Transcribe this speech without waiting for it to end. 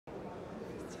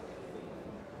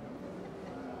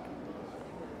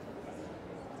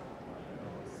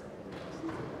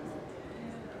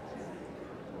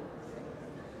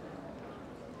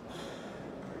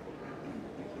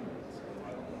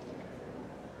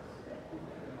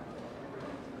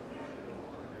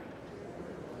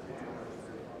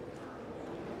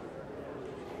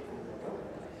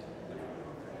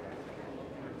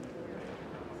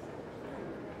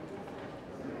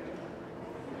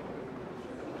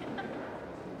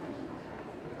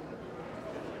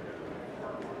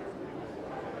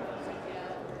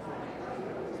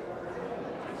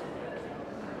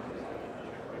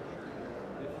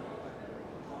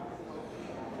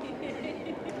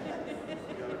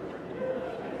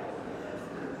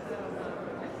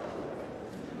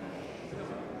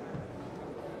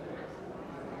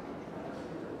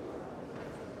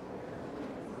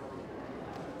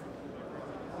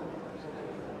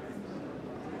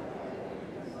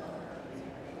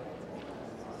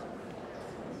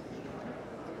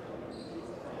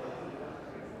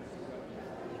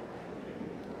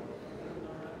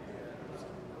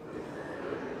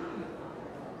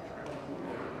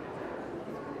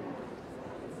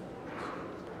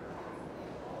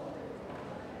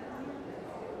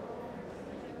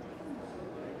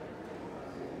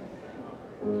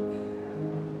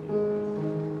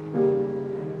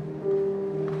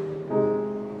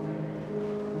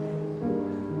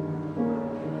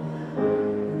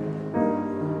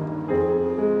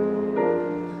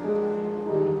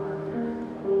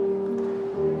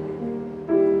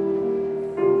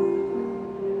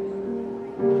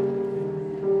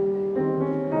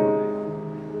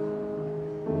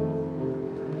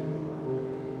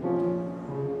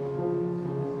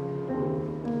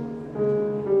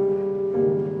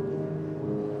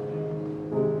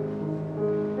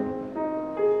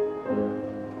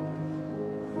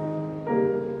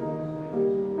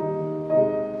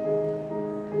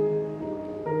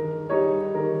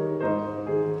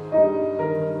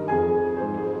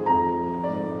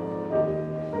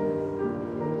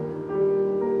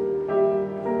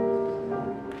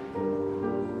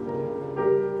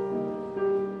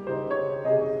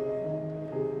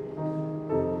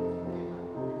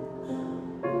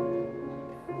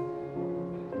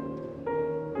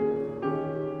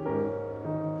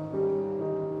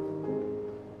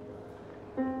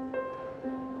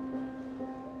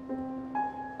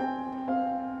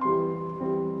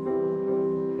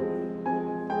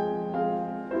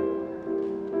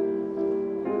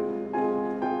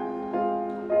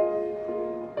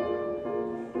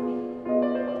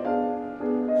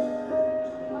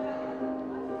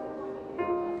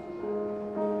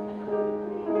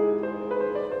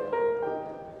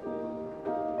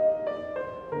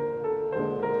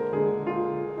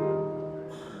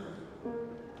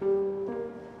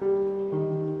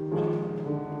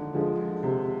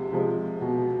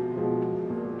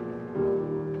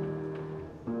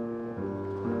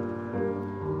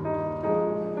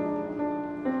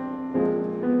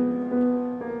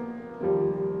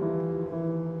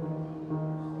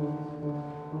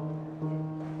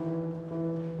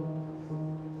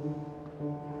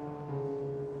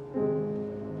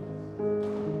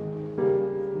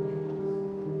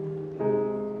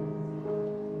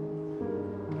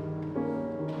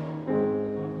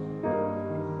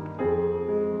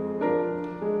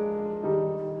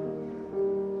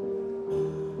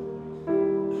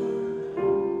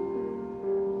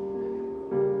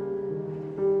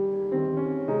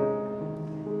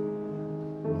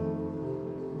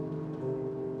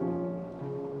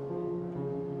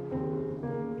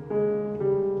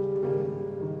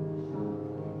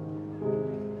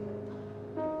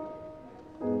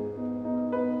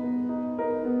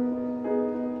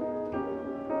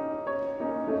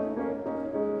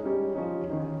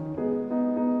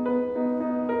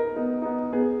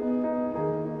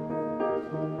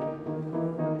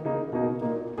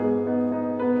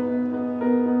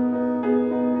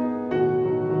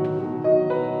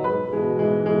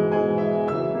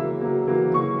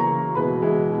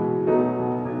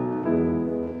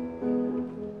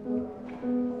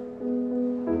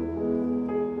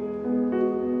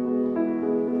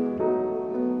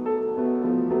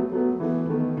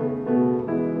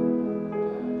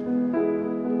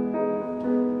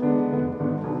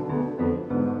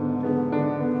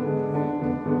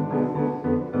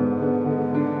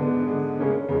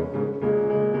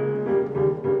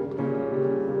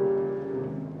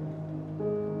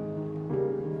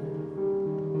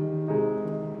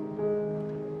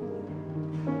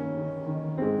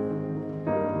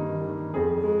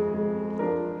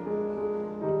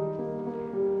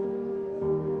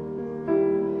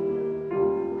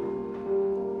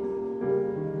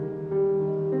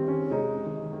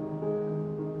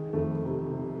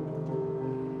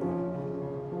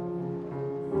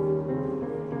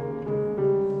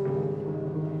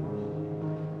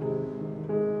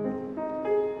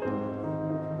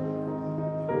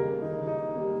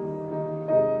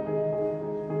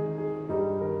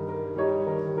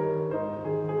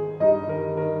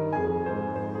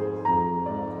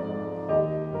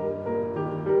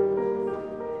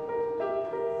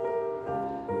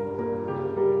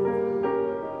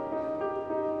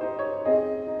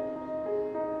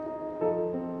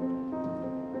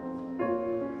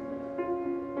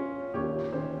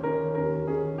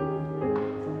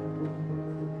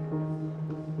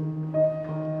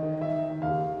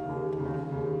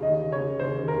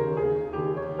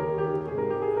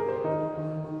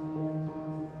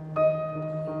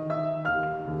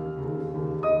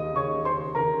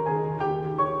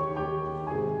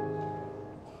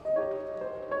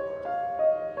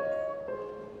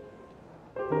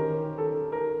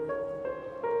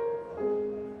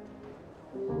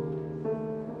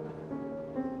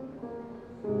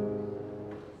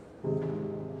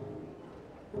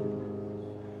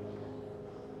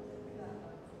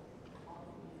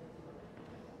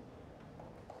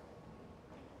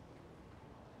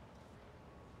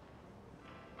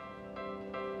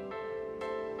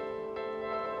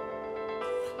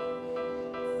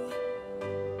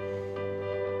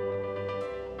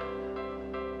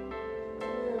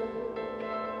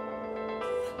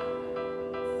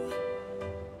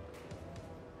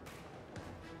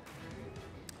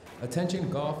Attention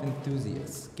golf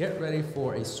enthusiasts, get ready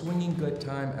for a swinging good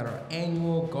time at our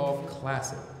annual Golf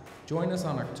Classic. Join us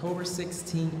on October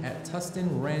 16th at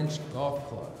Tustin Ranch Golf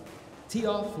Club. Tee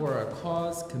off for a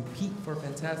cause, compete for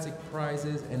fantastic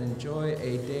prizes, and enjoy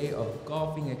a day of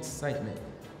golfing excitement.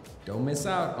 Don't miss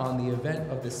out on the event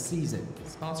of the season.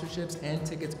 Sponsorships and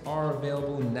tickets are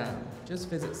available now. Just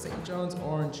visit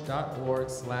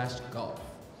stjohnsorange.org/golf.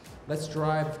 Let's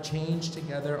drive change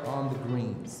together on the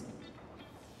greens.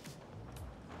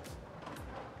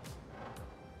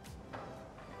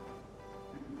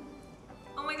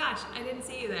 Oh my gosh, I didn't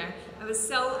see you there. I was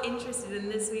so interested in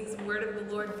this week's Word of the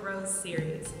Lord Grows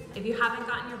series. If you haven't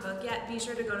gotten your book yet, be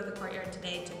sure to go to the courtyard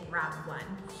today to grab one.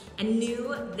 And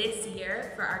new this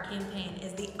year for our campaign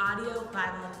is the Audio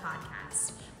Bible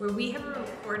Podcast, where we have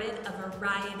recorded a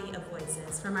variety of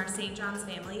voices from our St. John's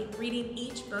family, reading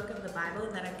each book of the Bible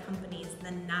that accompanies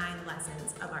the 9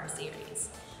 lessons of our series.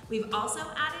 We've also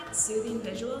added soothing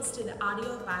visuals to the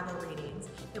audio Bible readings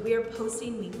that we are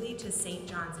posting weekly to St.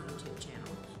 John's YouTube channel.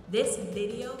 This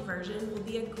video version will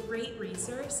be a great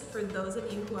resource for those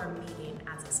of you who are meeting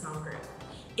as a small group.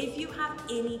 If you have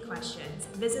any questions,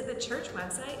 visit the church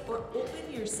website or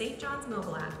open your St. John's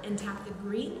mobile app and tap the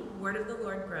green Word of the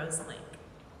Lord Grows link.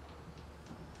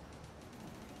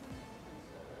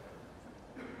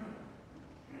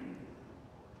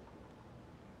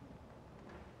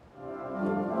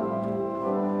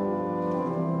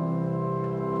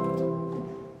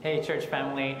 Hey church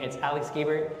family, it's Alex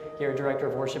Giebert, your Director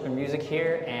of Worship and Music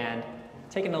here, and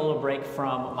taking a little break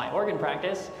from my organ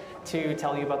practice to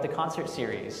tell you about the concert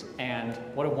series and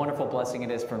what a wonderful blessing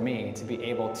it is for me to be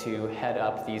able to head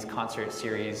up these concert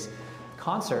series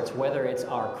concerts, whether it's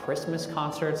our Christmas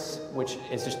concerts, which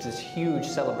is just this huge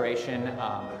celebration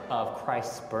of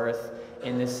Christ's birth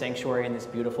in this sanctuary, in this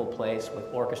beautiful place with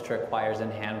orchestra, choirs,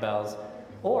 and handbells,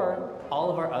 or all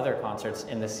of our other concerts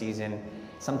in the season.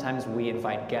 Sometimes we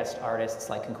invite guest artists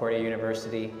like Concordia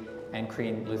University and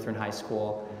Crean Lutheran High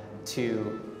School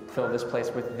to fill this place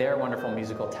with their wonderful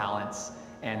musical talents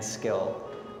and skill.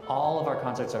 All of our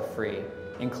concerts are free,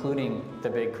 including the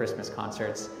big Christmas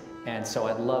concerts, and so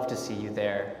I'd love to see you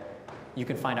there. You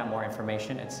can find out more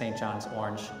information at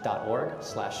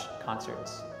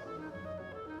stjohnsorange.org/concerts.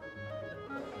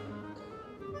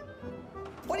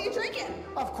 What are you drinking?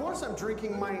 Of course I'm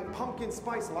drinking my pumpkin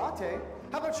spice latte.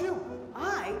 How about you?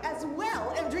 I, as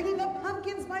well, am drinking a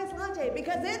pumpkin spice latte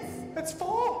because It's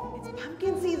fall. it's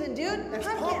pumpkin season, dude. It's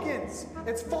pumpkins.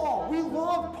 It's fall. We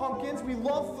love pumpkins. We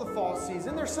love the fall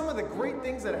season. There's some of the great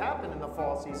things that happen in the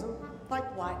fall season. Like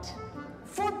what?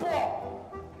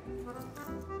 Football.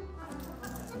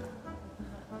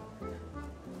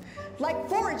 Like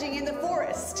foraging in the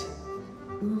forest.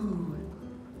 Ooh.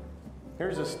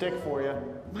 Here's a stick for you.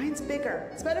 Mine's bigger.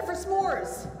 It's better for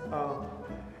s'mores.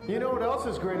 You know what else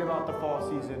is great about the fall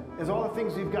season? Is all the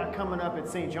things we've got coming up at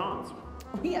St. John's.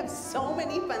 We have so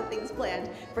many fun things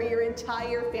planned for your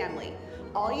entire family.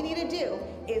 All you need to do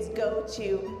is go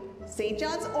to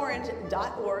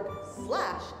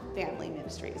stjohnsorange.org/family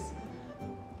ministries.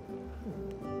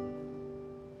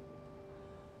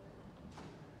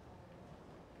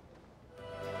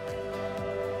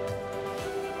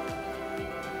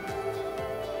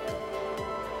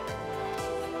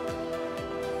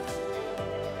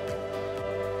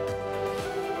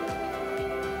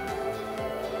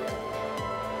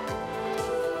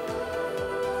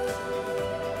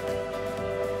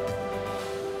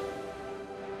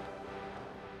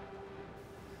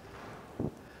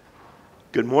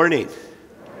 Good morning.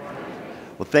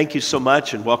 Well, thank you so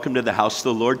much, and welcome to the house of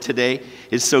the Lord today.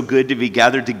 It's so good to be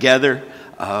gathered together.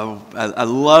 I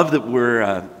love that we're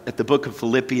at the book of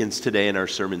Philippians today in our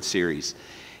sermon series.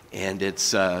 And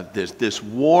it's this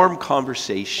warm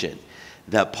conversation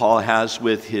that Paul has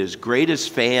with his greatest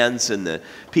fans and the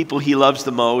people he loves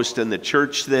the most, and the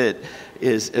church that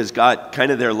has got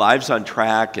kind of their lives on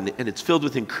track, and it's filled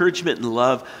with encouragement and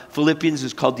love. Philippians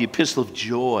is called the Epistle of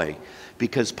Joy,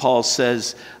 because Paul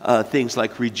says things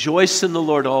like, rejoice in the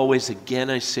Lord always. Again,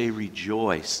 I say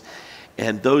rejoice.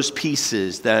 And those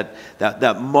pieces, that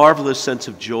marvelous sense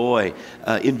of joy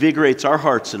invigorates our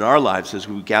hearts and our lives as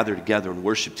we gather together and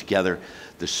worship together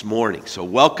this morning. So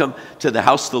welcome to the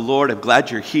house of the Lord. I'm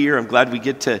glad you're here. I'm glad we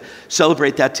get to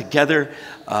celebrate that together.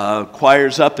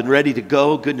 Choir's up and ready to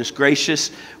go. Goodness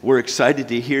gracious. We're excited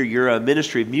to hear your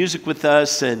ministry of music with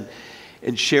us and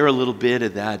share a little bit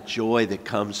of that joy that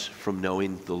comes from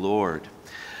knowing the Lord.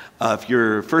 If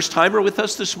you're a first-timer with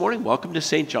us this morning, welcome to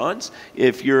St. John's.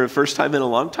 If you're a first time in a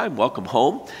long time, welcome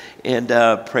home. And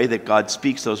pray that God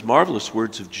speaks those marvelous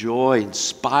words of joy,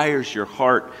 inspires your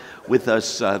heart with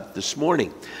us this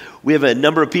morning. We have a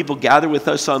number of people gather with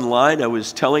us online. I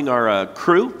was telling our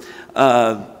crew,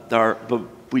 but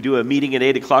we do a meeting at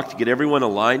 8 o'clock to get everyone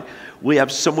aligned. We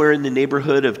have somewhere in the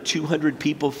neighborhood of 200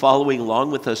 people following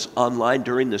along with us online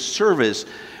during the service,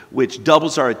 which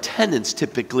doubles our attendance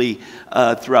typically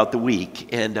throughout the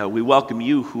week. And we welcome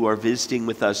you who are visiting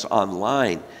with us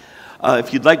online.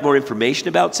 If you'd like more information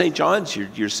about St. John's,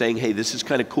 you're saying, hey, this is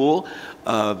kind of cool,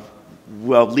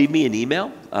 well, leave me an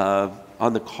email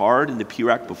on the card in the pew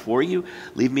rack before you.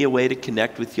 Leave me a way to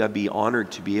connect with you. I'd be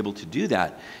honored to be able to do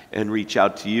that and reach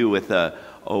out to you with a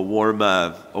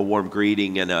warm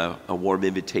greeting and a warm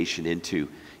invitation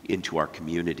into our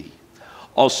community.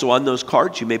 Also on those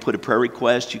cards, you may put a prayer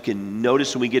request. You can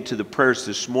notice when we get to the prayers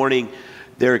this morning,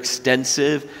 they're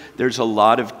extensive. There's a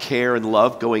lot of care and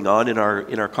love going on in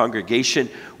our congregation.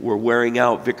 We're wearing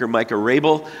out Vicar Micah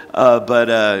Rabel,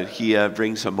 but he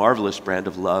brings a marvelous brand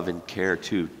of love and care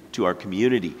to our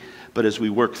community. But as we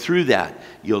work through that,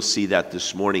 you'll see that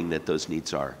this morning that those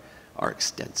needs are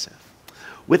extensive.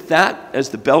 With that, as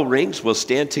the bell rings, we'll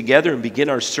stand together and begin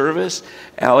our service.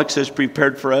 Alex has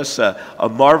prepared for us a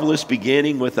marvelous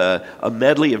beginning with a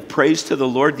medley of praise to the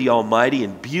Lord the Almighty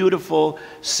and beautiful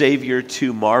Savior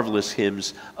to marvelous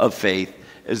hymns of faith.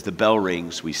 As the bell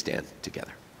rings, we stand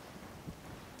together.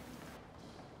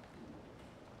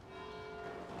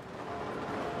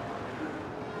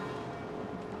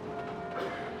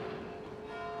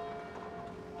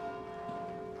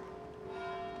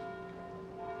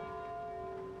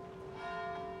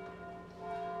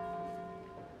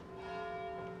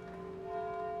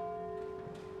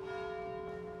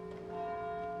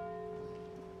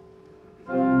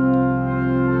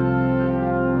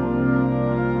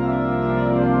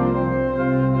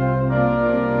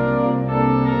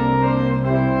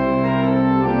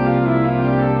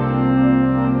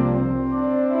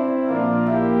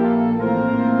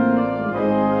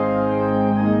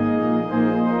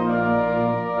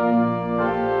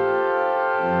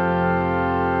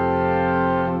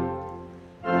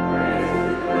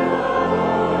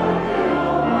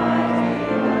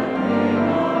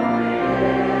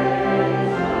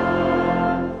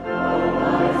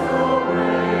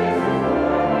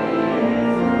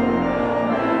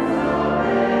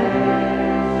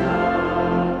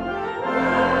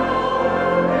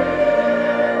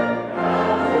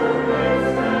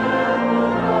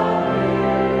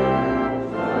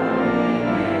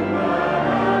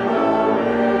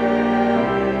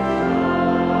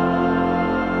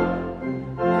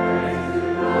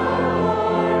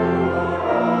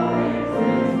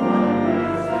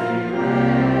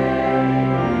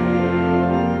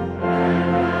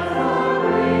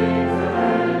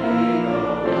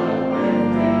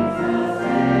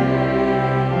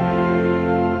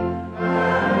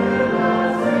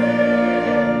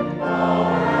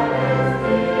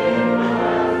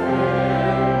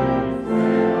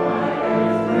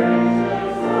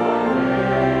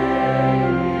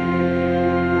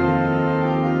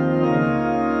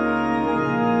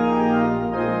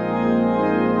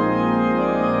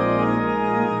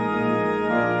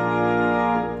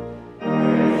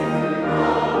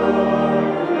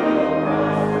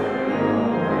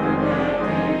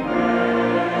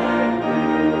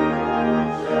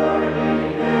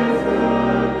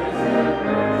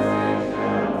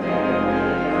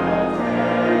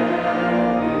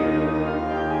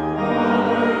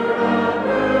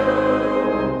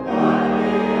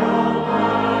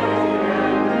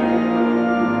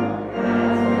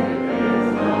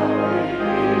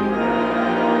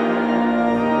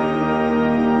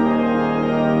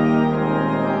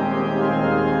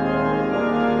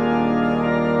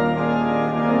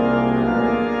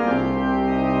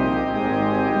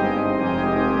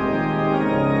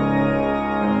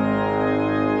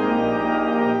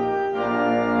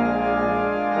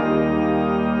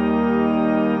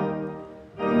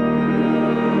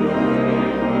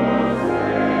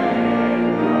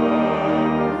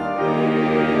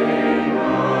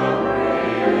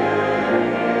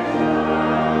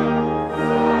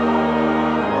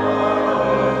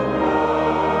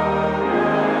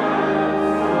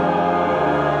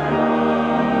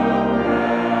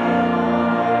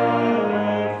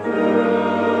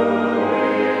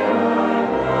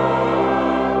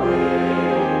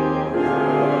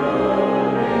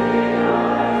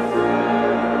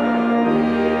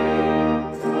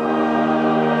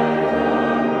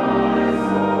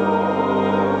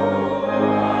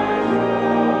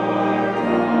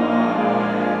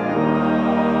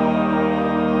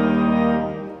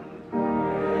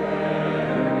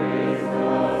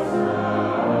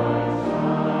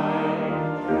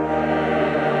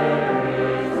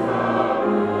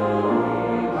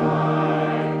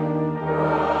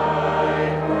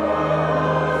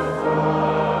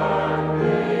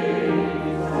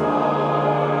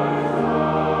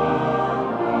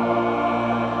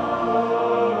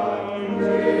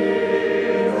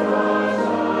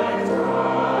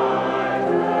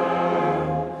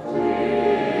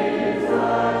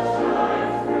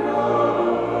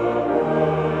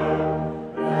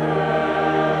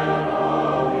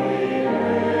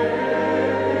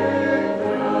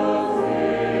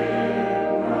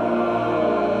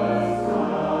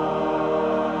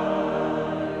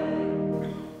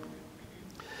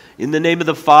 In the name of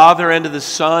the Father, and of the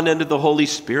Son, and of the Holy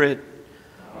Spirit.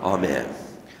 Amen.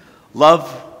 Love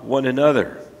one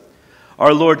another.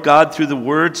 Our Lord God, through the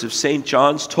words of St.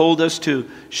 John's, told us to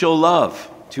show love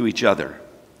to each other.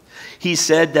 He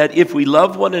said that if we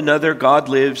love one another, God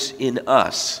lives in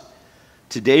us.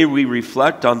 Today we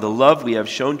reflect on the love we have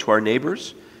shown to our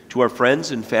neighbors, to our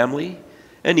friends and family,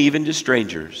 and even to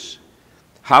strangers.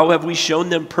 How have we shown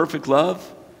them perfect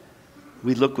love?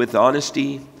 We look with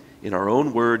honesty in our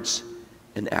own words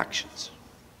and actions.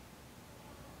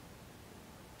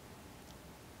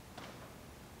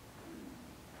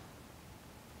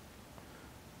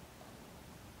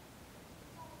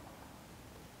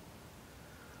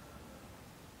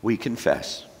 We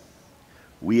confess.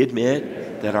 We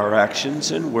admit that our actions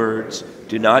and words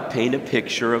do not paint a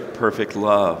picture of perfect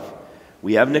love.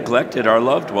 We have neglected our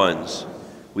loved ones.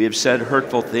 We have said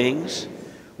hurtful things.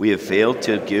 We have failed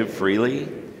to give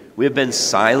freely. We have been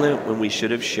silent when we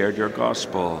should have shared your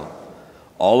gospel.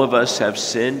 All of us have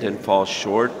sinned and fall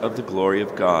short of the glory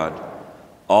of God.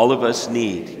 All of us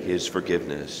need his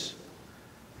forgiveness.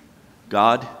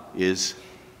 God is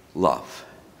love.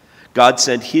 God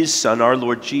sent his Son, our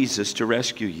Lord Jesus, to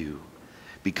rescue you.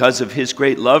 Because of his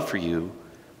great love for you,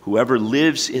 whoever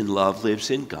lives in love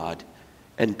lives in God,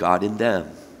 and God in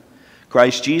them.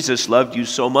 Christ Jesus loved you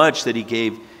so much that he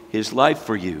gave his life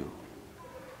for you,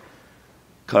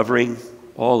 covering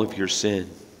all of your sin.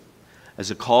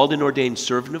 As a called and ordained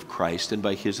servant of Christ and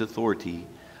by his authority,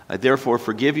 I therefore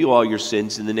forgive you all your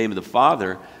sins in the name of the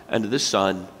Father, and of the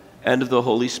Son, and of the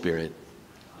Holy Spirit.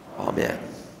 Amen.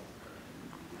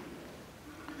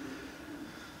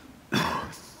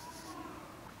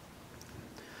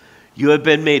 You have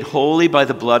been made holy by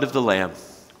the blood of the Lamb.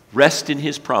 Rest in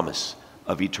his promise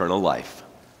of eternal life.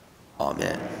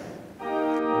 Amen.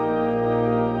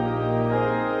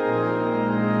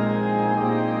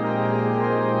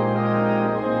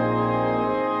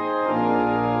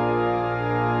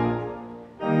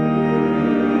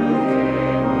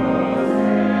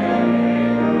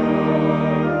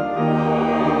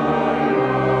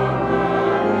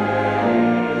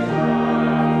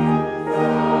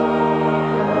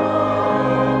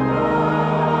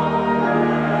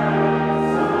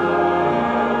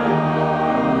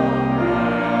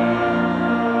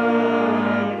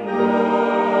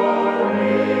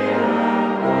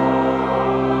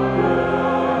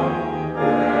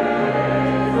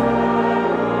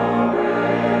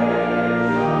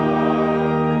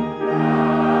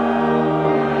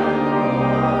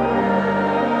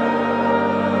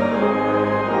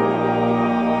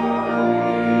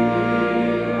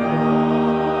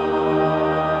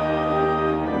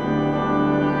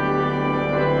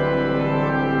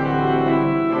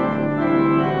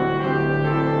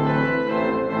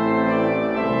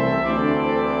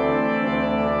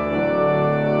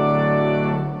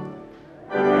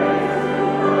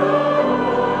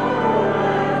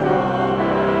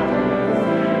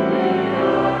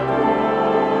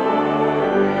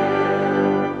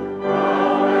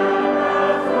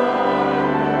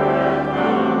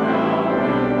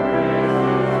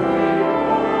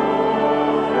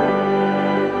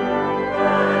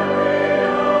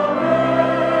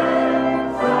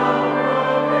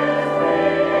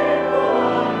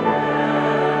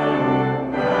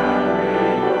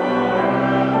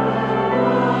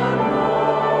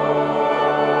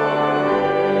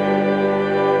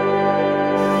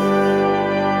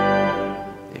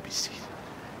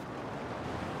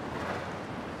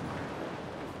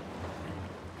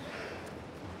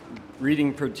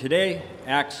 Reading for today,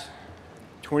 Acts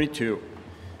 22.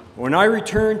 When I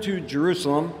returned to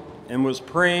Jerusalem and was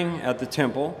praying at the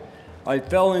temple, I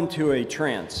fell into a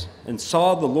trance and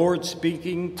saw the Lord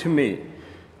speaking to me.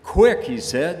 "Quick," he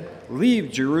said,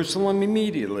 "leave Jerusalem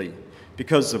immediately,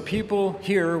 because the people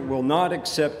here will not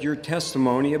accept your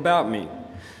testimony about me."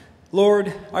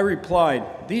 "Lord," I replied,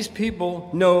 "these people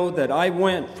know that I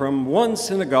went from one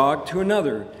synagogue to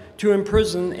another to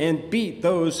imprison and beat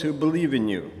those who believe in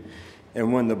you.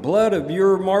 And when the blood of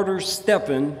your martyr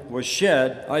Stephen was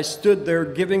shed, I stood there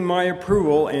giving my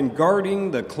approval and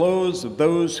guarding the clothes of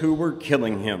those who were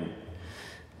killing him.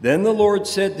 Then the Lord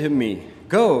said to me,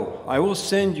 'Go, I will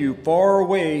send you far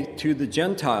away to the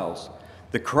Gentiles.'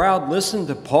 The crowd listened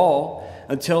to Paul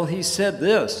until he said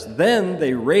this. Then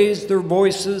they raised their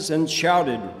voices and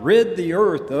shouted, 'Rid the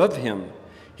earth of him.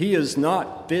 He is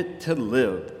not fit to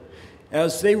live.'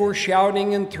 As they were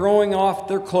shouting and throwing off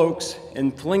their cloaks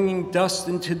and flinging dust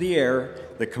into the air,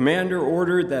 the commander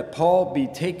ordered that Paul be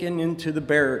taken into the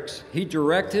barracks. He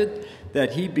directed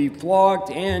that he be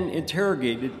flogged and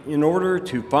interrogated in order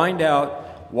to find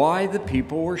out why the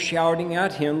people were shouting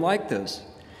at him like this.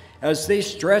 As they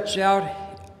stretched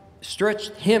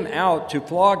him out to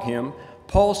flog him,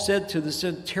 Paul said to the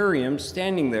centurion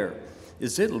standing there,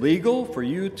 "Is it legal for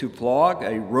you to flog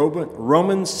a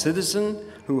Roman citizen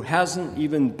who hasn't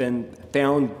even been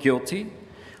found guilty?"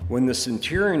 When the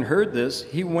centurion heard this,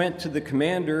 he went to the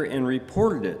commander and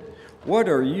reported it. "What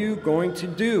are you going to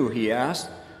do?" he asked.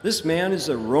 "This man is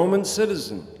a Roman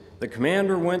citizen." The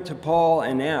commander went to Paul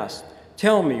and asked,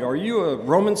 "Tell me, are you a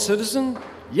Roman citizen?"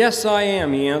 "Yes, I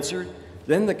am," he answered.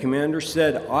 Then the commander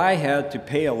said, "I had to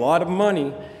pay a lot of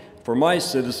money for my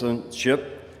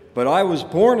citizenship, but I was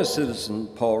born a citizen,"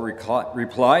 Paul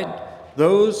replied.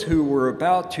 Those who were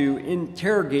about to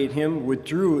interrogate him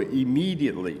withdrew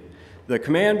immediately. The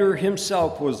commander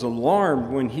himself was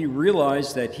alarmed when he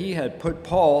realized that he had put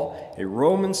Paul, a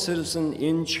Roman citizen,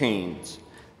 in chains.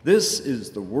 This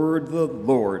is the word of the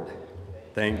Lord.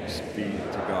 Thanks be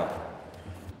to God.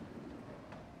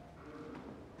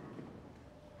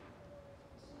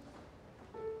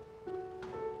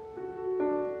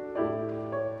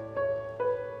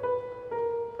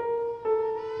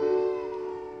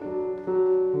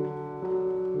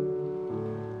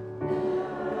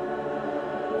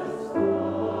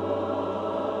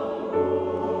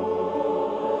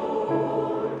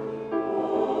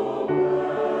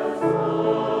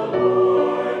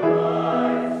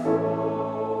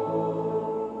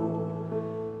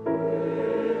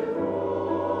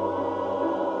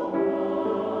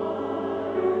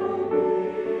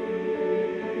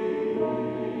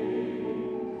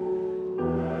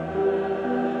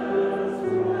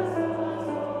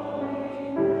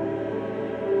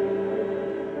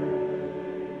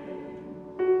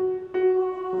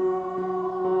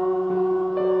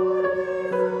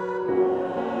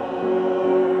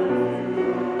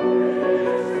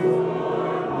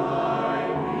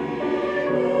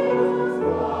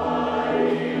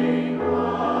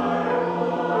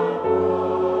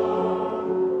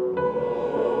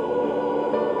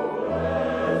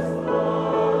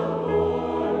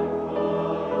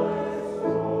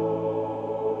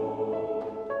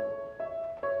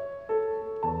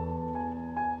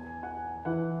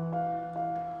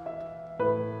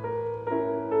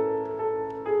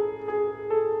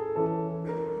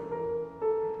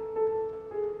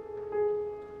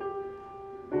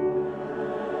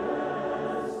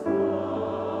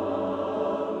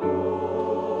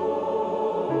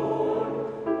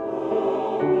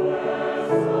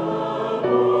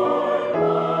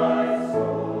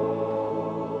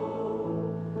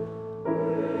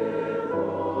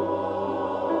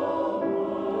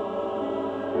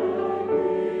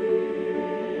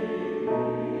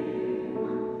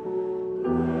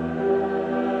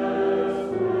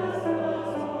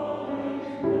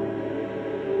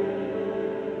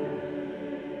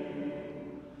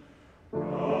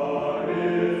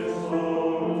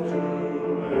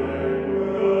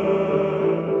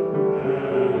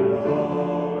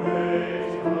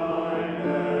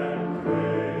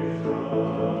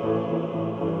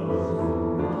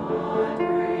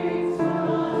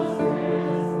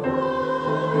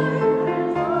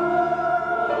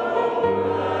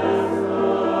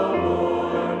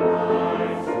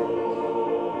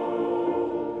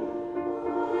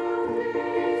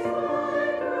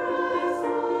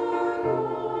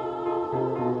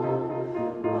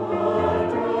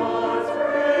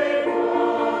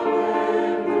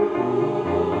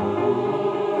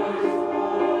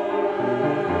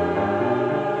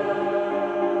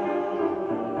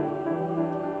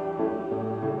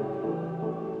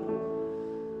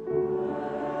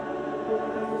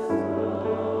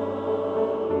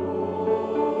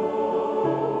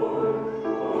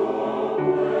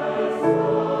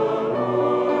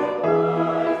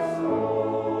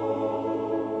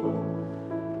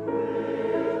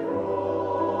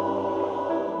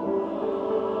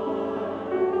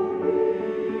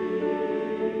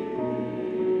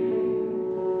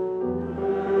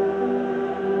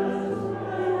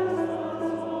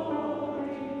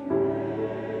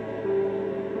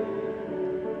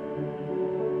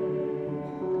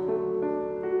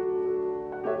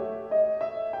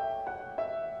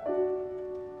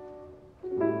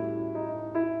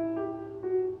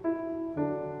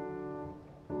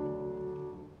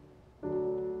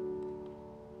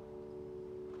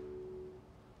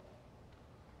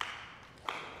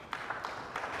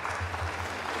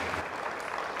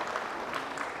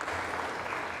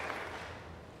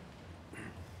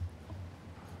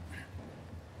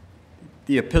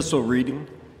 The epistle reading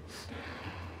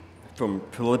from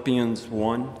Philippians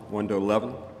 1 to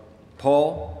 11.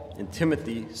 Paul and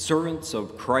Timothy, servants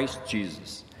of Christ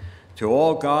Jesus, to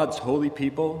all God's holy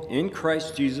people in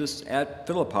Christ Jesus at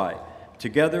Philippi,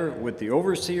 together with the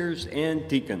overseers and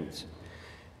deacons.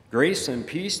 Grace and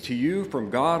peace to you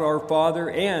from God our Father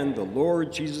and the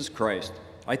Lord Jesus Christ.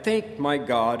 I thank my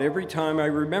God every time I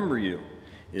remember you.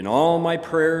 In all my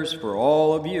prayers for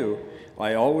all of you,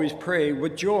 I always pray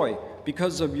with joy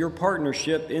because of your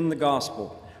partnership in the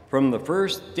gospel, from the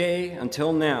first day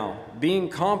until now, being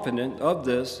confident of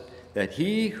this, that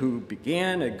he who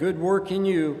began a good work in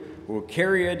you will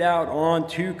carry it out on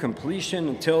to completion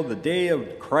until the day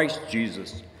of Christ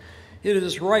Jesus. It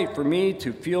is right for me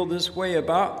to feel this way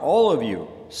about all of you,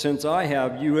 since I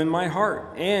have you in my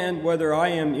heart, and whether I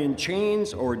am in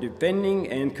chains or defending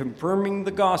and confirming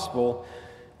the gospel,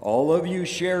 all of you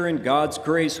share in God's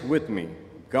grace with me.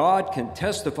 God can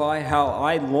testify how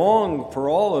I long for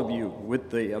all of you with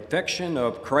the affection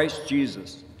of Christ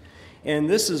Jesus. And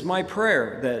this is my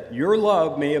prayer, that your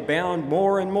love may abound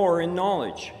more and more in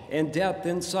knowledge and depth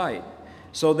in sight,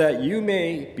 so that you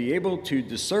may be able to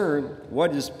discern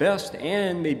what is best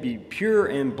and may be pure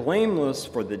and blameless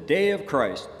for the day of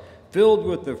Christ, filled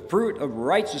with the fruit of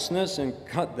righteousness and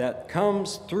that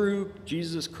comes through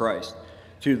Jesus Christ,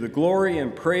 to the glory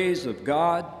and praise of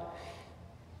God.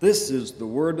 This is the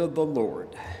word of the Lord.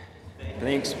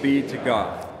 Thanks be to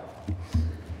God.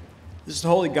 This is the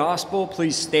Holy Gospel.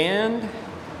 Please stand.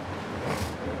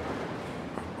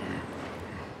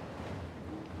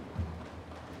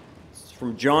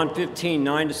 From John 15,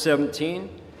 9 to 17.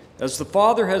 As the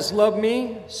Father has loved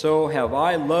me, so have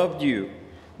I loved you.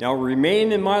 Now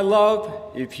remain in my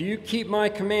love. If you keep my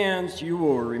commands, you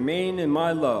will remain in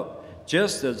my love,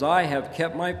 just as I have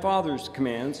kept my Father's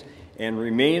commands and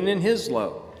remain in his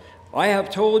love. I have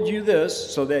told you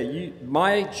this so that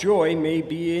my joy may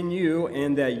be in you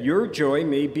and that your joy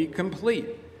may be complete.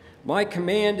 My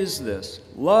command is this: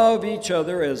 love each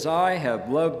other as I have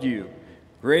loved you.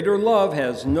 Greater love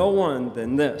has no one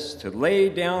than this, to lay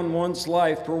down one's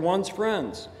life for one's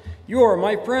friends. You are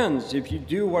my friends if you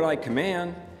do what I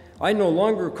command. I no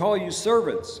longer call you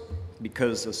servants,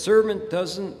 because the servant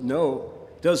does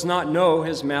not know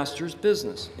his master's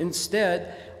business.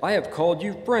 Instead, I have called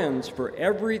you friends, for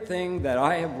everything that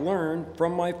I have learned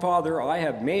from my Father I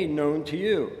have made known to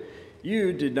you.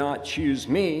 You did not choose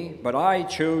me, but I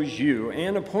chose you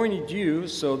and appointed you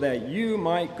so that you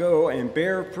might go and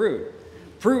bear fruit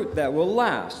that will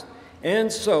last,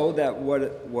 and so that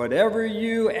whatever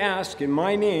you ask in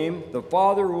my name, the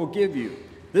Father will give you.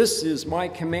 This is my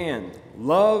command: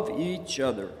 love each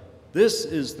other. This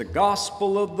is the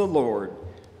gospel of the Lord.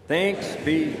 Thanks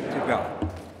be to God.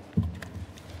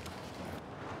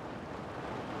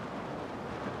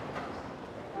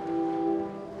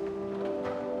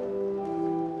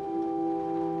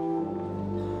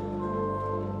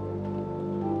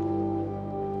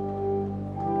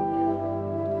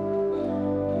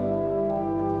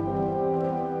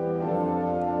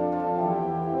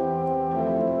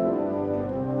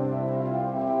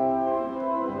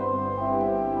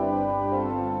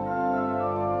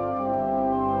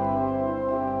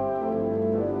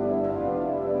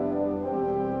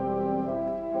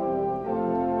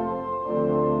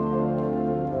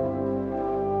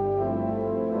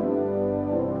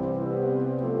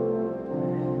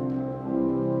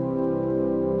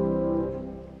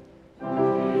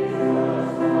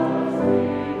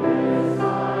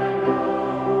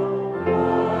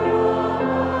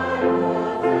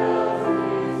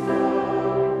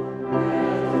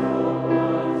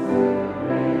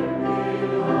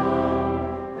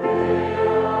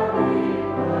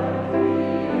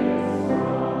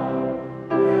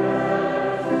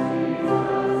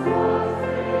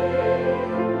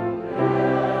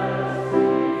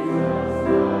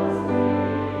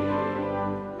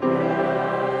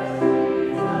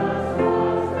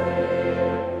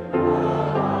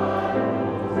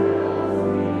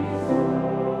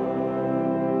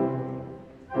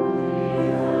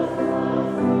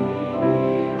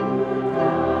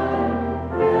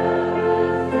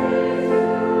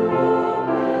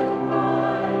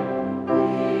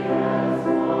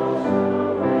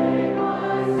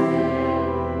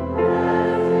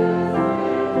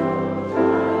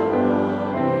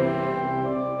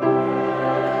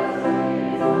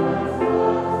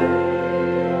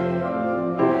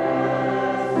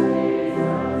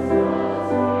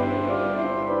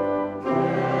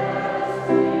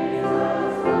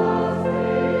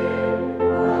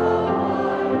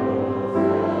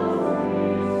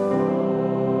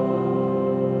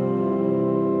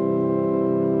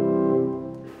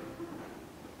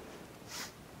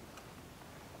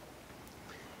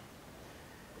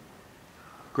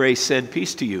 Grace and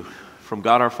peace to you from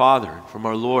God our Father, and from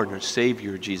our Lord and our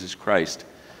Savior, Jesus Christ.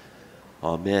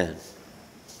 Amen.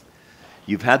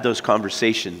 you've had those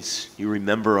conversations. You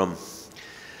remember them.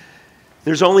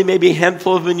 There's only maybe a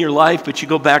handful of them in your life, but you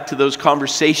go back to those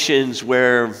conversations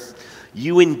where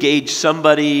you engaged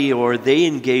somebody or they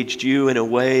engaged you in a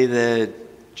way that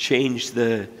changed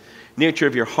the nature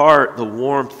of your heart, the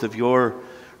warmth of your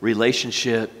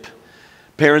relationship.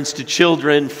 Parents to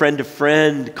children, friend to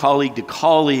friend, colleague to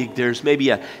colleague. There's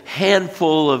maybe a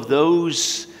handful of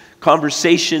those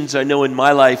conversations I know in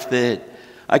my life that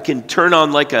I can turn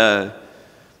on like a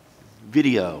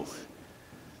video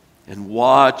and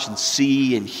watch and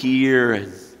see and hear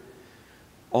and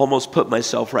almost put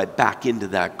myself right back into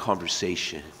that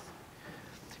conversation.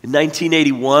 In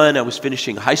 1981, I was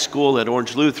finishing high school at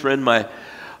Orange Lutheran.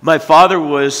 My father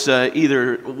was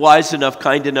either wise enough,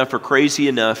 kind enough, or crazy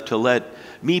enough to let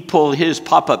me pull his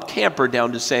pop-up camper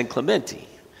down to San Clemente,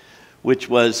 which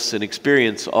was an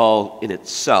experience all in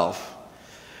itself.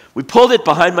 We pulled it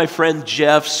behind my friend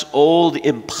Jeff's old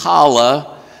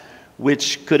Impala,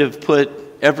 which could have put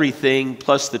everything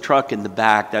plus the truck in the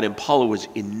back. That Impala was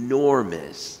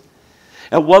enormous.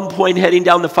 At one point, heading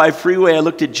down the 5 freeway, I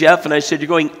looked at Jeff and I said, "You're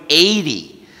going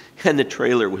 80." And the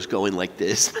trailer was going like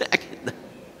this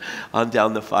on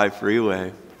down the 5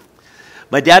 freeway.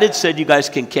 My dad had said, "You guys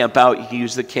can camp out. You can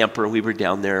use the camper." We were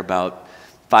down there about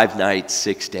 5 nights,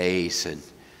 6 days, and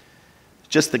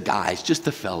just the guys, just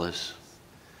the fellas.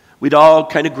 We'd all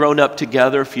kind of grown up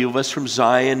together, a few of us from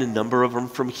Zion, a number of them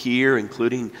from here,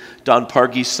 including Don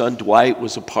Pargy's son Dwight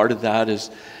was a part of that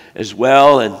as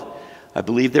well. And I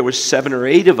believe there were 7 or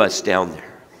 8 of us down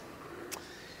there.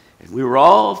 And we were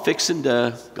all fixing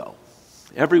to go.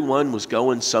 Everyone was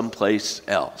going someplace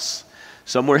else.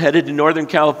 Some were headed to Northern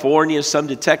California, some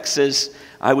to Texas.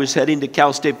 I was heading to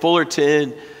Cal State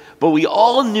Fullerton. But we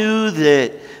all knew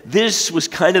that this was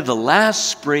kind of the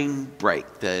last spring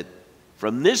break, that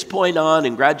from this point on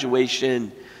in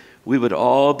graduation, we would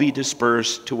all be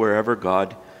dispersed to wherever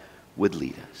God would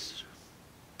lead us.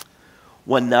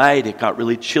 One night, it got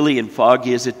really chilly and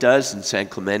foggy as it does in San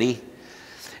Clemente.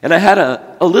 And I had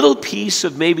a little piece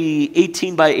of maybe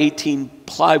 18 by 18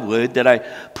 plywood that I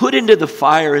put into the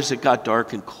fire as it got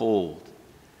dark and cold.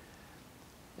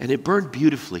 And it burned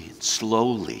beautifully and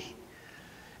slowly.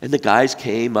 And the guys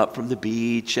came up from the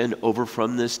beach and over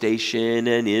from the station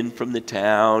and in from the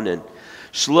town, and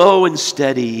slow and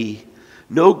steady,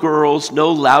 no girls,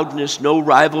 no loudness, no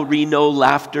rivalry, no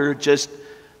laughter, just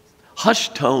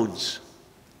hushed tones.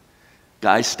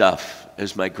 Guy stuff,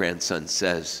 as my grandson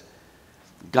says.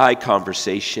 Guy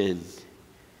conversation.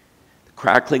 The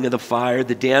crackling of the fire,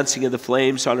 the dancing of the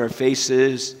flames on our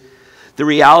faces. The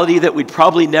reality that we'd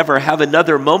probably never have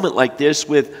another moment like this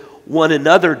with one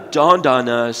another dawned on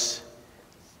us.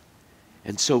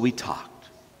 And so we talked.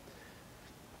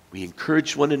 We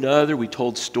encouraged one another. We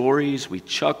told stories. We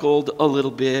chuckled a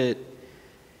little bit.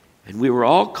 And we were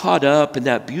all caught up in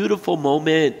that beautiful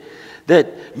moment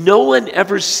that no one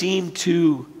ever seemed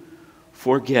to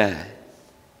forget.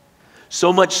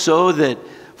 So much so that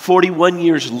 41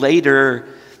 years later,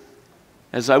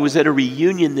 as I was at a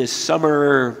reunion this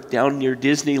summer down near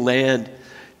Disneyland,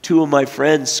 2 of my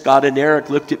friends, Scott and Eric,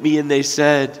 looked at me and they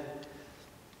said,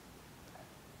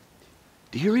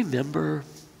 "Do you remember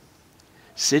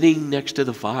sitting next to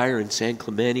the fire in San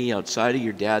Clemente outside of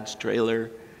your dad's trailer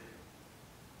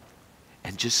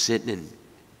and just sitting and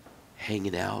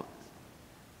hanging out?"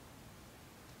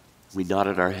 We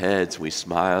nodded our heads, we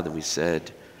smiled, and we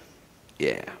said,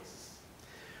 "Yeah."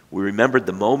 We remembered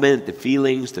the moment, the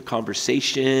feelings, the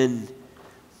conversation.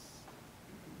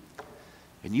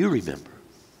 And you remember.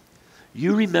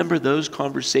 You remember those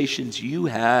conversations you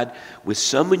had with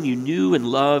someone you knew and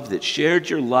loved that shared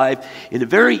your life in a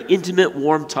very intimate,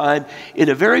 warm time, in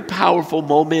a very powerful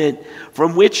moment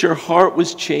from which your heart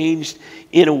was changed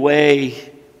in a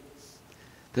way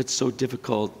that's so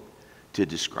difficult to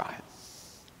describe.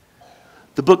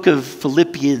 The book of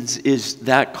Philippians is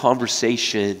that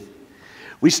conversation.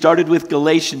 We started with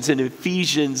Galatians and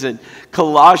Ephesians and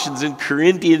Colossians and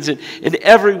Corinthians, and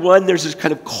everyone, there's this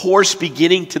kind of course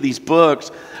beginning to these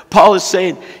books. Paul is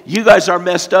saying, you guys are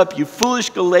messed up, you foolish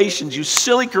Galatians, you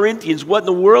silly Corinthians, what in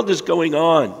the world is going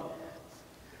on?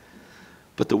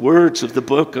 But the words of the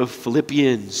book of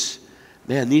Philippians,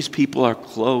 man, these people are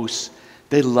close.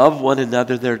 They love one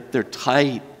another, they're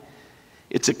tight.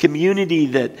 It's a community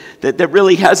that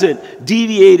really hasn't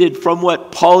deviated from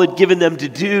what Paul had given them to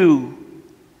do.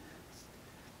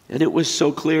 And it was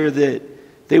so clear that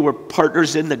they were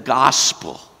partners in the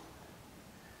gospel.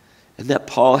 And that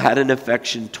Paul had an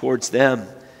affection towards them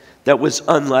that was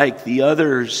unlike the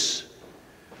others,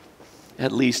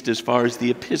 at least as far as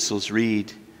the epistles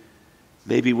read.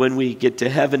 Maybe when we get to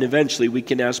heaven eventually, we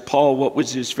can ask Paul what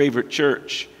was his favorite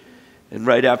church. And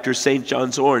right after St.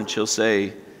 John's Orange, he'll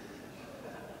say,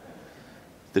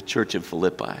 the church in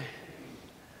Philippi.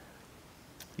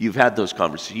 You've had those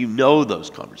conversations. You know those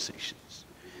conversations.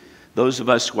 Those of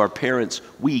us who are parents,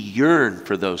 we yearn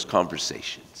for those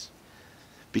conversations.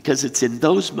 Because it's in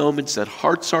those moments that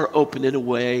hearts are open in a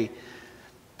way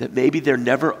that maybe they're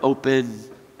never open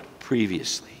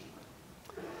previously.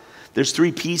 There's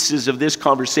 3 pieces of this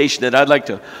conversation that I'd like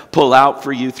to pull out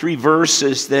for you. 3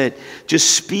 verses that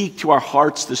just speak to our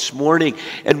hearts this morning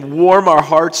and warm our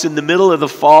hearts in the middle of the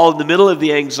fall, in the middle of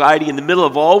the anxiety, in the middle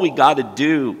of all we got to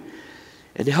do.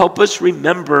 And help us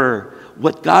remember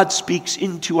what God speaks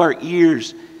into our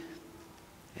ears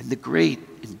and the great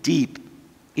and deep,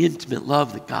 intimate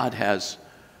love that God has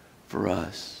for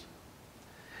us.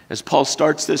 As Paul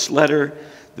starts this letter,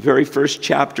 the very first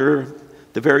chapter,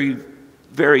 the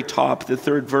very top, the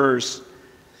 3rd verse,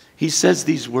 he says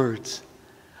these words,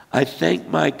 I thank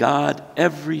my God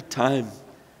every time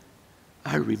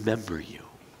I remember you.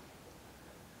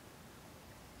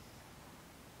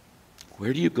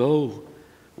 Where do you go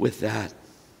with that?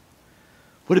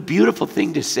 What a beautiful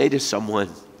thing to say to someone.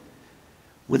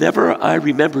 Whenever I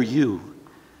remember you,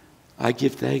 I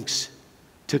give thanks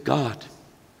to God.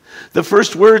 The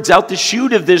first words out the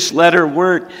chute of this letter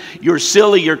weren't, you're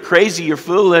silly, you're crazy, you're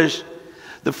foolish.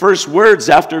 The first words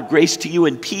after grace to you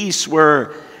and peace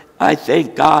were, I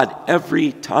thank God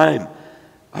every time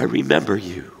I remember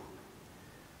you.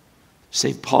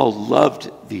 St. Paul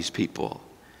loved these people.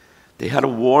 They had a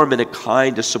warm and a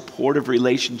kind, a supportive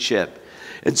relationship.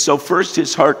 And so first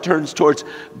his heart turns towards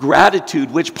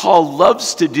gratitude, which Paul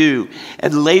loves to do.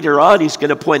 And later on he's going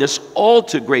to point us all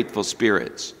to grateful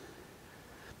spirits.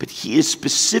 But he is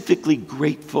specifically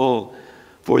grateful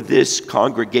for this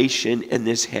congregation and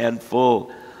this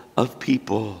handful of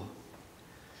people.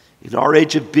 In our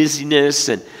age of busyness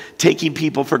and taking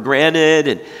people for granted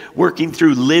and working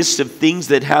through lists of things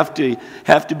that have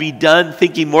to be done,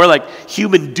 thinking more like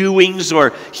human doings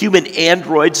or human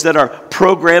androids that are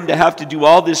programmed to have to do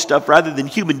all this stuff rather than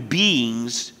human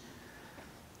beings,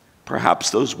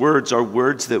 perhaps those words are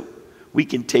words that we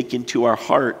can take into our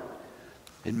heart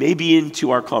and maybe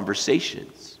into our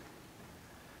conversations.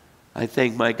 I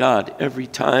thank my God every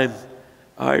time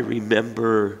I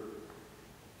remember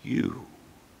you.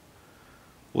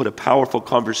 What a powerful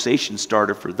conversation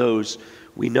starter for those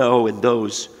we know and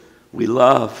those we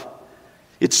love.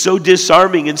 It's so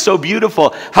disarming and so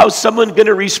beautiful. How's someone going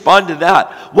to respond to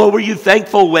that? Well, were you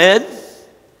thankful when?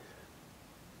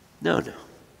 No.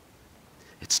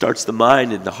 It starts the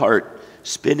mind and the heart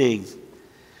spinning.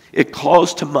 It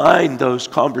calls to mind those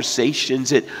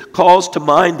conversations. It calls to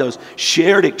mind those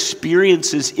shared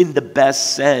experiences in the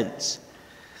best sense.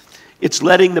 It's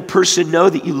letting the person know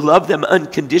that you love them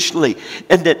unconditionally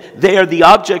and that they are the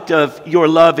object of your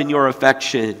love and your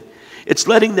affection. It's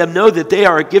letting them know that they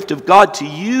are a gift of God to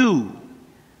you.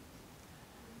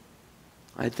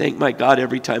 I thank my God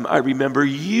every time I remember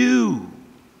you.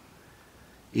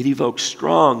 It evokes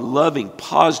strong, loving,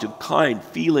 positive, kind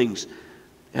feelings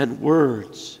and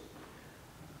words.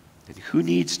 And who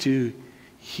needs to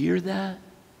hear that?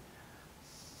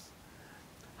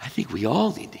 I think we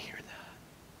all need to hear that.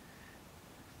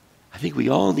 I think we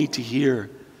all need to hear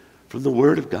from the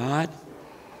Word of God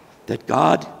that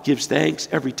God gives thanks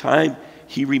every time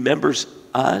He remembers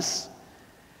us,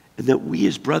 and that we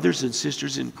as brothers and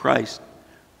sisters in Christ,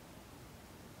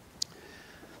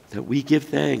 that we give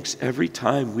thanks every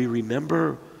time we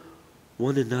remember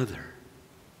one another.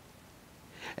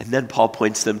 And then Paul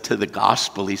points them to the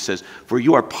gospel. He says, for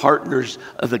you are partners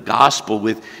of the gospel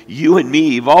with you and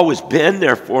me. You've always been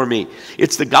there for me.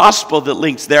 It's the gospel that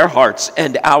links their hearts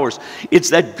and ours. It's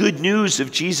that good news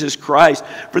of Jesus Christ.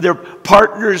 For they're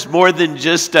partners more than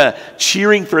just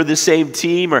cheering for the same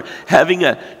team or having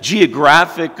a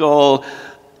geographical,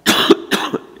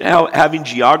 having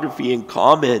geography in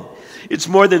common. It's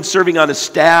more than serving on a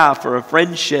staff or a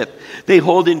friendship. They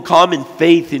hold in common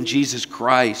faith in Jesus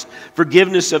Christ,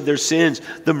 forgiveness of their sins,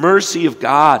 the mercy of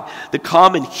God, the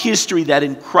common history that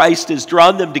in Christ has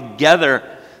drawn them together.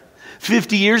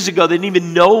 50 years ago, they didn't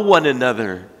even know one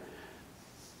another.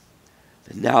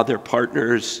 And now they're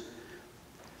partners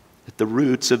at the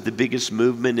roots of the biggest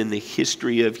movement in the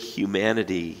history of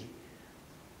humanity.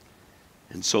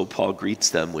 And so Paul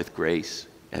greets them with grace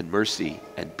and mercy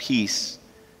and peace.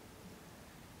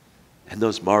 And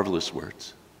those marvelous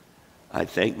words, I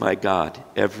thank my God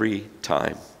every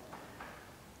time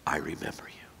I remember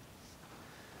you.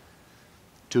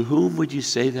 To whom would you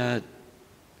say that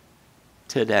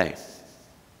today?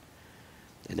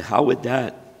 And how would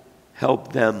that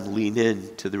help them lean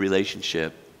into the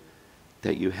relationship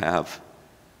that you have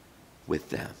with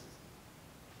them?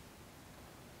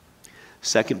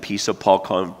 Second piece of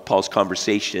Paul's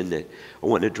conversation that I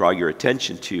want to draw your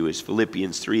attention to is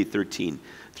Philippians 3:13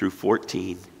 through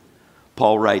 14.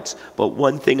 Paul writes, "But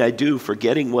one thing I do,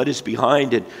 forgetting what is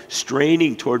behind and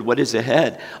straining toward what is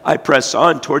ahead, I press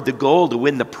on toward the goal to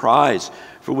win the prize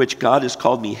for which God has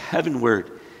called me heavenward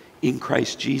in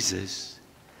Christ Jesus."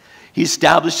 He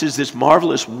establishes this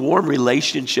marvelous, warm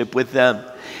relationship with them.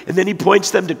 And then he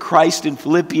points them to Christ in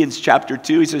Philippians chapter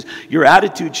 2. He says, your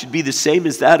attitude should be the same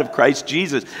as that of Christ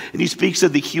Jesus. And he speaks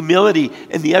of the humility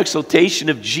and the exaltation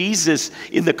of Jesus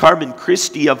in the Carmen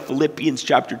Christi of Philippians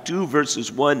chapter 2,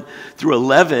 verses 1 through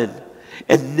 11.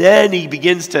 And then he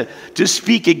begins to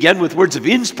speak again with words of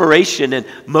inspiration and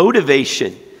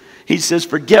motivation. He says,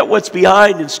 forget what's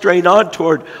behind and strain on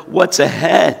toward what's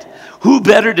ahead. Who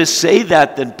better to say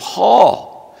that than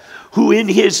Paul, who in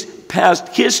his past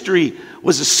history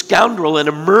was a scoundrel and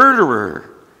a murderer.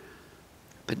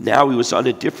 But now he was on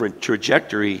a different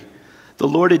trajectory. The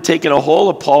Lord had taken a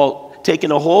hold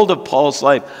of Paul's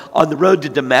life on the road to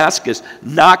Damascus,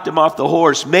 knocked him off the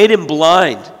horse, made him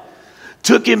blind,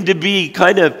 took him to be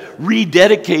kind of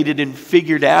rededicated and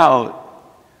figured out.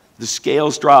 The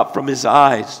scales dropped from his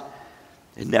eyes.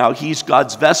 And now he's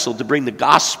God's vessel to bring the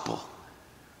gospel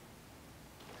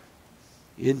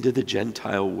into the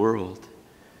Gentile world.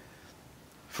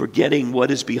 Forgetting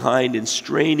what is behind and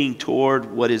straining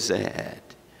toward what is ahead.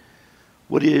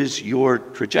 What is your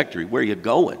trajectory? Where are you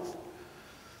going?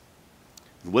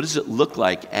 What does it look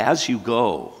like as you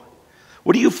go?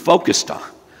 What are you focused on?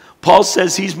 Paul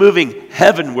says he's moving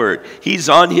heavenward. He's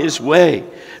on his way.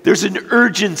 There's an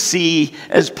urgency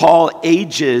as Paul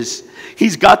ages.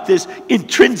 He's got this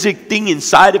intrinsic thing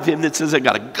inside of him that says, I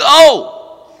got to go.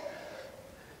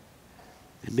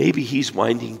 And maybe he's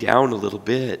winding down a little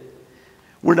bit.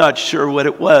 We're not sure what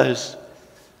it was.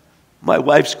 My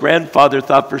wife's grandfather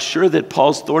thought for sure that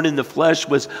Paul's thorn in the flesh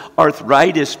was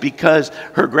arthritis because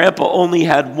her grandpa only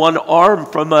had one arm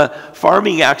from a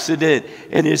farming accident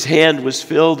and his hand was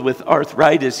filled with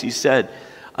arthritis. He said,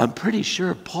 I'm pretty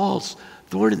sure Paul's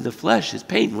thorn in the flesh, his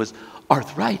pain was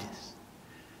arthritis.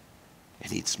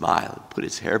 And he'd smile and put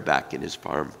his hair back in his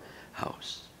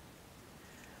farmhouse.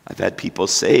 I've had people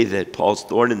say that Paul's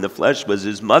thorn in the flesh was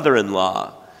his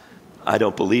mother-in-law. I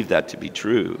don't believe that to be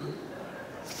true.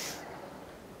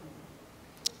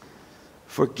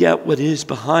 Forget what is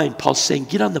behind. Paul's saying,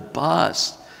 get on the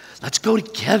bus. Let's go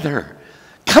together.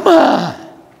 Come on.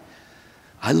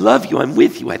 I love you. I'm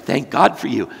with you. I thank God for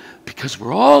you because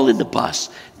we're all in the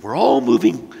bus. We're all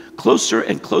moving closer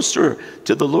and closer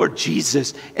to the Lord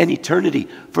Jesus and eternity.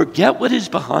 Forget what is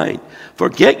behind.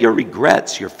 Forget your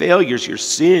regrets, your failures, your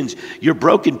sins, your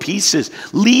broken pieces.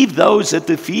 Leave those at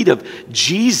the feet of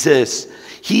Jesus.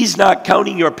 He's not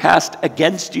counting your past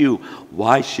against you.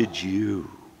 Why should you?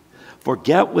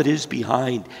 Forget what is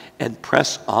behind and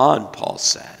press on, Paul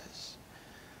says.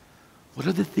 What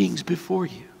are the things before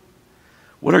you?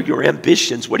 What are your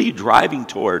ambitions? What are you driving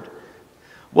toward?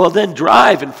 Well, then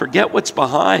drive and forget what's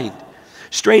behind.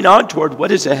 Strain on toward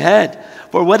what is ahead.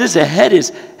 For what is ahead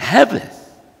is heaven.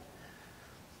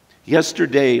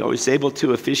 Yesterday, I was able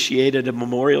to officiate at a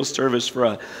memorial service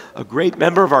for a great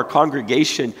member of our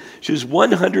congregation. She was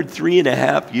 103 and a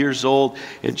half years old,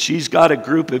 and she's got a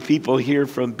group of people here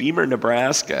from Beamer,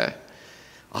 Nebraska.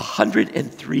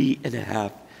 103 and a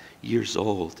half years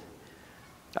old.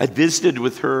 I visited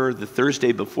with her the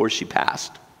Thursday before she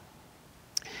passed.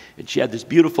 And she had this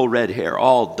beautiful red hair,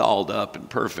 all dolled up and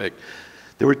perfect.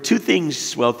 There were three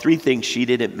things she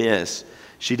didn't miss.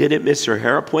 She didn't miss her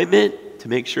hair appointment to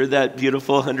make sure that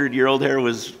beautiful 100-year-old hair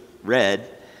was red.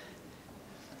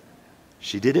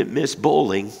 She didn't miss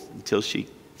bowling until she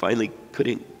finally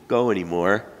couldn't go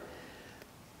anymore.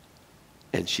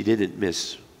 And she didn't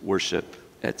miss worship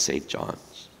at St.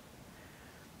 John's.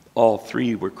 All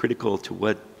three were critical to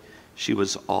what she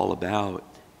was all about.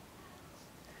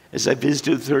 As I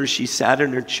visited with her, she sat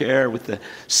in her chair with the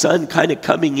sun kind of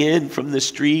coming in from the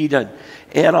street on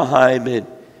Anaheim, and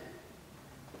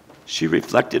she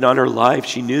reflected on her life.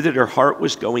 She knew that her heart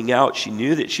was going out. She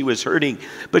knew that she was hurting,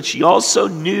 but she also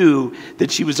knew that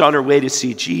she was on her way to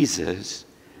see Jesus.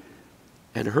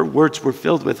 And her words were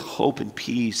filled with hope and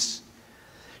peace.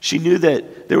 She knew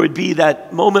that there would be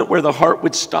that moment where the heart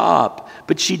would stop,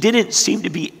 but she didn't seem to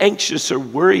be anxious or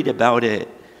worried about it.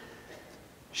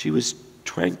 She was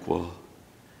tranquil.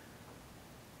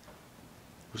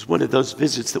 It was one of those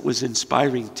visits that was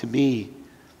inspiring to me,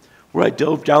 where I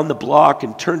dove down the block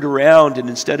and turned around, and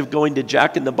instead of going to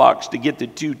Jack in the Box to get the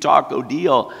 2 taco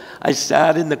deal, I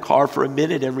sat in the car for a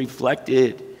minute and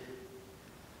reflected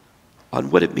on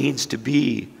what it means to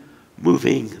be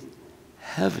moving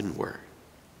heavenward.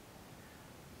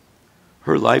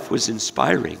 Her life was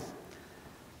inspiring.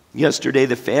 Yesterday,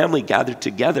 the family gathered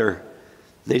together.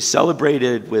 They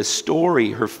celebrated with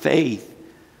Story, her faith,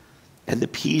 and the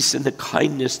peace and the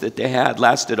kindness that they had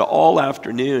lasted all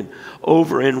afternoon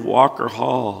over in Walker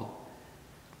Hall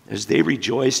as they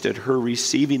rejoiced at her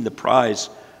receiving the prize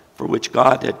for which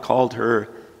God had called her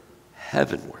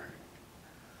heavenward.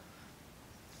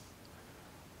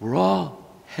 We're all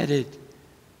headed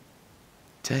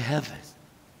to heaven.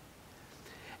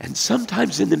 And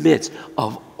sometimes in the midst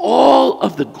of all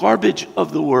of the garbage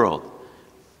of the world,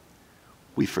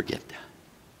 we forget that.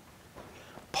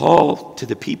 Paul, to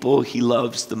the people he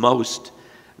loves the most,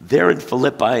 there in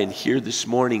Philippi and here this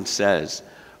morning says,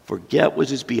 forget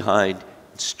what is behind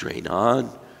and strain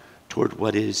on toward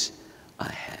what is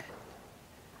ahead.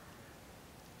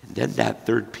 And then that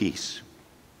third piece.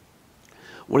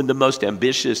 One of the most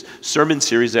ambitious sermon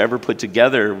series I ever put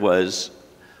together was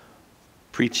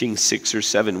preaching 6 or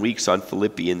 7 weeks on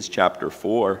Philippians chapter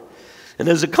 4. And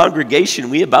as a congregation,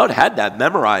 we about had that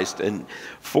memorized in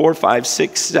 4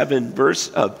 verses.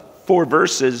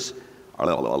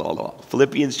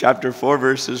 Philippians chapter 4,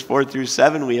 verses 4 through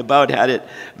 7, we about had it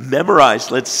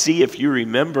memorized. Let's see if you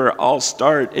remember. I'll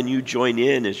start and you join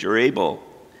in as you're able.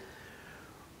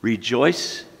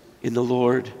 Rejoice in the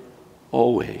Lord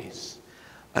always.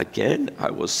 Again,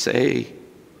 I will say,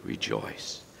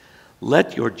 rejoice.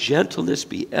 Let your gentleness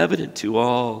be evident to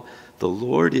all. The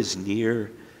Lord is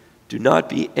near. Do not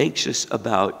be anxious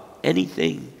about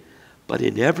anything, but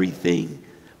in everything,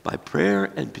 by prayer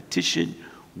and petition,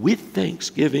 with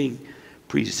thanksgiving,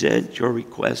 present your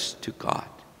requests to God.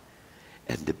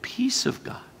 And the peace of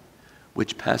God,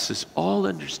 which passes all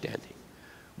understanding,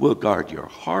 will guard your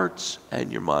hearts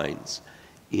and your minds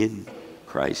in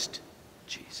Christ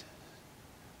Jesus.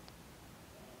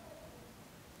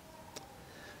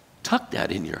 Tuck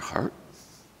that in your heart.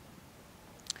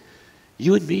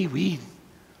 You and me, we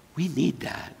need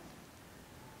that.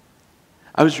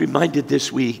 I was reminded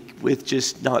this week with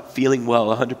just not feeling well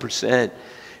 100%,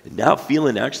 and now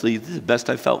feeling actually, this is the best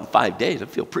I felt in 5 days. I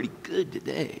feel pretty good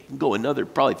today. I can go another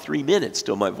probably 3 minutes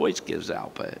till my voice gives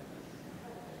out, but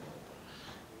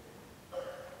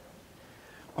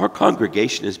our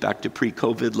congregation is back to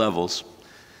pre-COVID levels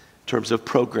in terms of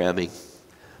programming,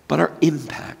 but our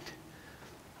impact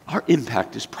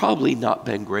has probably not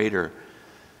been greater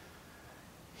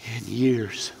in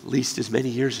years, at least as many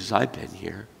years as I've been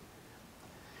here.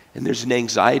 And there's an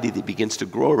anxiety that begins to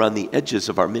grow around the edges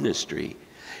of our ministry.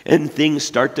 And things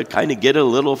start to kind of get a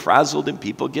little frazzled, and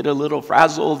people get a little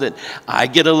frazzled, and I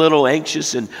get a little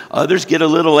anxious, and others get a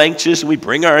little anxious, and we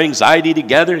bring our anxiety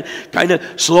together, and kind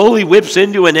of slowly whips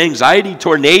into an anxiety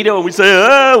tornado, and we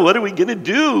say, what are we going to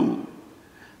do?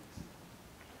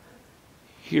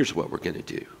 Here's what we're going to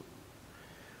do.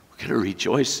 We're going to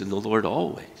rejoice in the Lord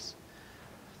always.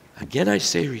 Again, I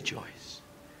say rejoice.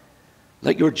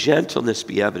 Let your gentleness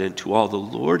be evident to all. The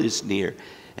Lord is near.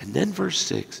 And then verse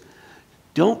 6,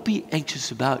 don't be anxious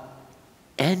about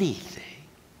anything,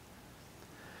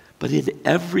 but in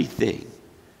everything,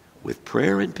 with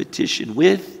prayer and petition,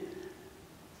 with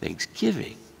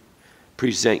thanksgiving,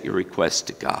 present your requests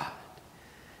to God.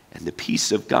 And the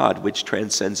peace of God, which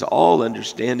transcends all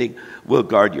understanding, will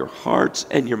guard your hearts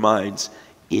and your minds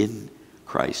in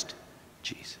Christ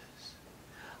Jesus.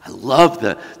 I love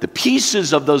the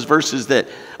pieces of those verses that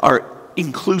are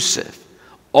inclusive.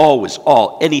 Always,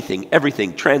 all, anything,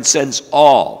 everything, transcends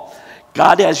all.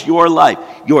 God has your life,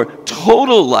 your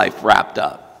total life wrapped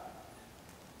up.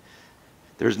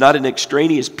 There's not an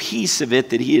extraneous piece of it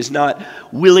that he is not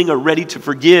willing or ready to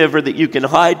forgive or that you can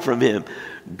hide from him.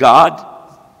 God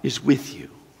is with you.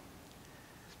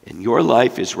 And your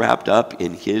life is wrapped up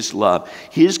in his love.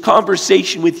 His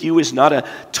conversation with you is not a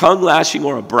tongue lashing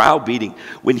or a brow beating.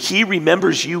 When he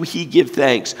remembers you, he gives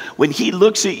thanks. When he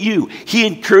looks at you, he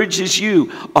encourages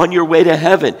you on your way to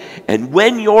heaven. And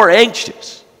when you're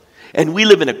anxious, and we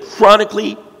live in a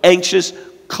chronically anxious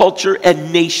culture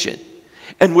and nation,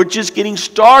 and we're just getting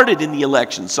started in the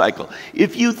election cycle.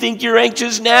 If you think you're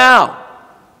anxious now,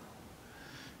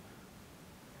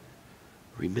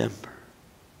 remember,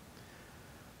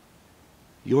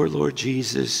 your Lord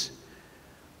Jesus,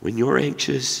 when you're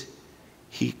anxious,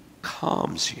 he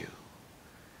calms you.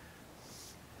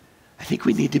 I think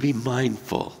we need to be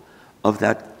mindful of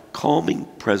that calming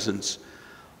presence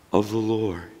of the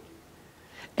Lord.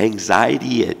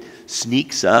 Anxiety, it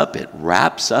sneaks up, it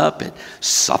wraps up, it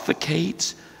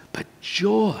suffocates, but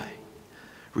joy,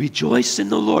 rejoice in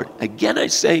the Lord. Again, I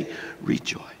say,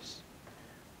 rejoice.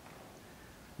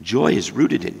 Joy is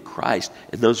rooted in Christ,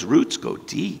 and those roots go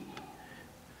deep.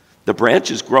 The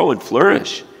branches grow and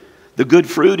flourish. The good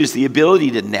fruit is the ability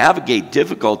to navigate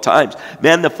difficult times.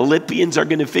 Man, the Philippians are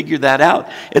going to figure that out.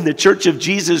 And the Church of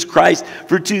Jesus Christ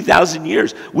for 2,000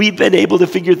 years, we've been able to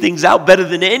figure things out better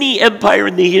than any empire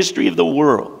in the history of the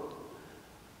world.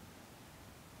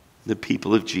 The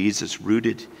people of Jesus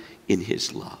rooted in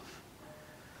his love.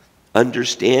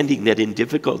 Understanding that in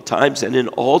difficult times and in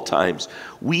all times,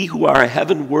 we who are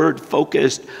heavenward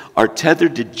focused are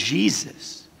tethered to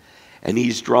Jesus. And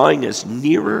he's drawing us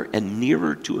nearer and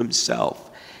nearer to himself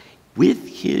with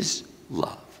his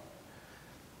love.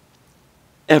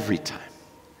 Every time,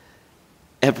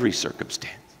 every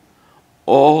circumstance,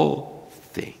 all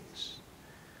things.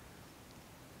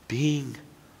 Being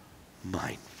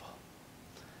mindful.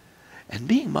 And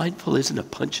being mindful isn't a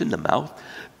punch in the mouth.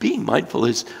 Being mindful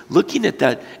is looking at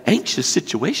that anxious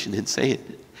situation and saying,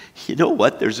 you know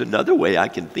what, there's another way I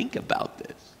can think about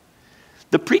this.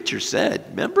 The preacher said,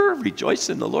 remember, rejoice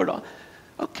in the Lord.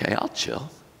 Okay, I'll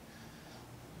chill.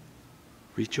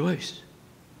 Rejoice.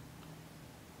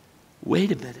 Wait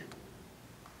a minute.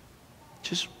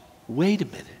 Just wait a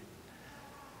minute.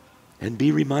 And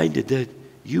be reminded that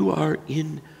you are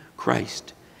in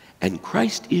Christ. And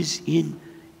Christ is in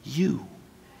you.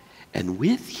 And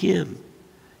with him,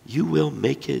 you will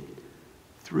make it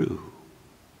through.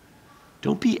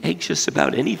 Don't be anxious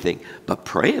about anything, but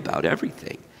pray about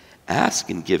everything. Ask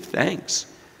and give thanks.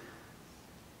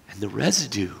 And the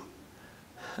residue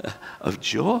of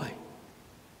joy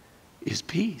is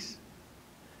peace.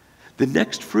 The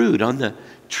next fruit on the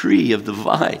tree of the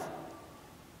vine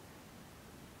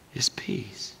is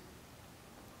peace.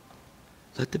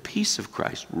 Let the peace of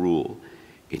Christ rule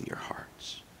in your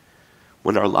hearts.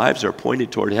 When our lives are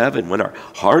pointed toward heaven, when our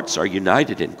hearts are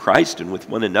united in Christ and with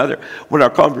one another, when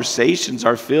our conversations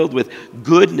are filled with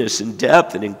goodness and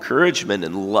depth and encouragement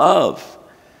and love,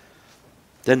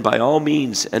 then by all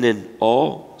means and in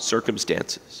all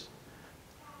circumstances,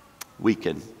 we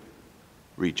can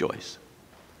rejoice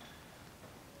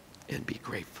and be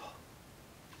grateful.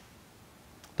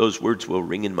 Those words will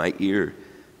ring in my ear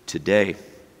today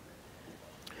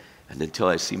and until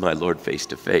I see my Lord face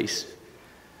to face.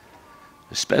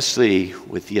 Especially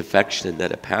with the affection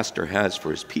that a pastor has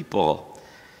for his people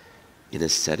in a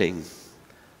setting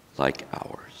like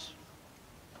ours.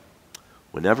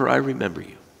 Whenever I remember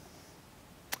you,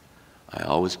 I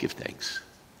always give thanks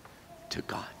to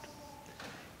God.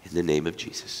 In the name of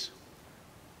Jesus,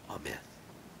 amen.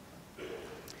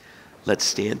 Let's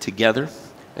stand together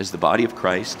as the body of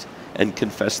Christ and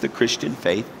confess the Christian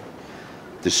faith.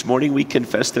 This morning we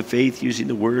confess the faith using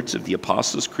the words of the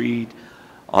Apostles' Creed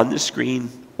on the screen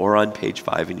or on page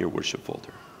 5 in your worship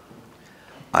folder.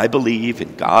 I believe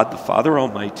in God the Father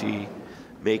Almighty,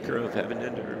 maker of heaven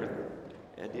and earth,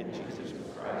 and in Jesus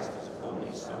Christ, his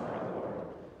only Son, our Lord,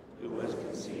 who was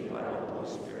conceived by the Holy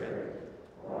Spirit,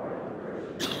 born of the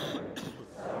Virgin Mary,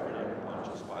 suffered under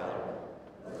Pontius Pilate,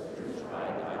 was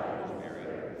crucified, died, and was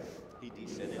buried. He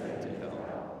descended into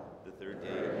hell. The third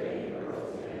day he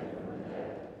rose again from the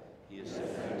dead. He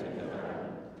ascended into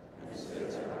heaven and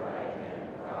sits at the right hand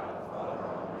of God the Father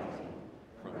Almighty.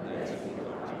 From thence he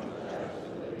will come to judge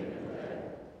the living and the dead.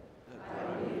 The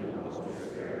body of the Holy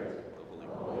Spirit, the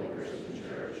Holy Christian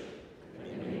Church,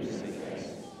 communion of saints,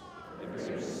 the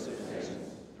forgiveness of sins,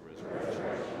 the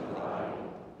resurrection of the body,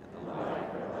 and the life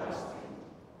everlasting.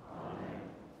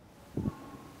 Amen.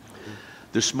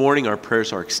 This morning our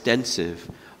prayers are extensive.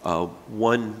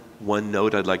 One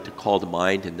note I'd like to call to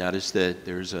mind, and that is that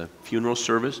there's a funeral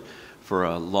service for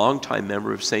a longtime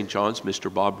member of St. John's,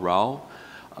 Mr. Bob Rowell.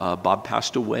 Bob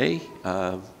passed away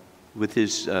with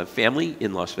his family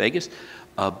in Las Vegas.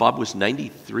 Bob was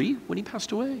 93 when he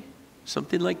passed away,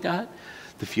 something like that.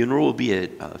 The funeral will be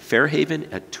at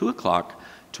Fairhaven at 2 o'clock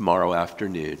tomorrow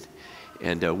afternoon.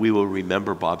 And we will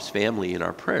remember Bob's family in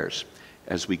our prayers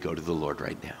as we go to the Lord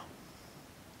right now.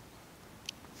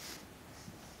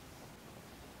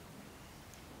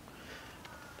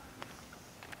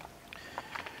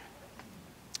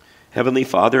 Heavenly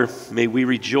Father, may we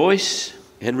rejoice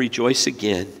and rejoice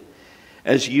again,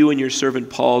 as you and your servant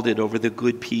Paul did over the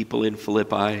good people in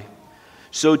Philippi.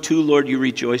 So too, Lord, you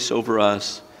rejoice over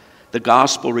us. The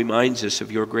gospel reminds us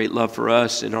of your great love for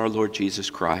us in our Lord Jesus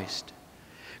Christ.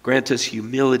 Grant us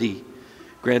humility,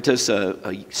 grant us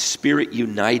a spirit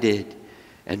united,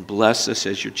 and bless us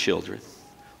as your children.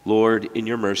 Lord, in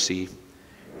your mercy,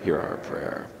 hear our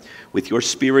prayer. With your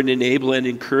Spirit, enable and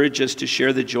encourage us to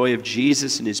share the joy of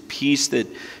Jesus and his peace that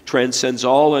transcends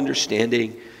all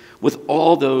understanding with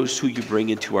all those who you bring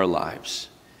into our lives.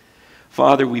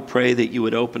 Father, we pray that you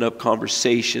would open up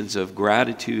conversations of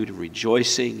gratitude and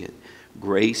rejoicing and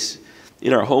grace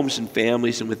in our homes and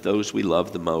families and with those we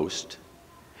love the most.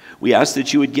 We ask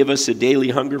that you would give us a daily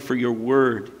hunger for your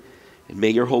word, and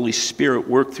may your Holy Spirit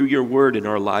work through your word in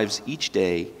our lives each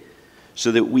day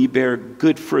so that we bear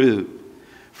good fruit,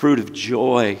 fruit of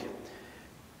joy,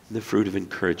 and the fruit of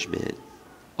encouragement,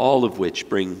 all of which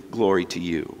bring glory to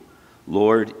you.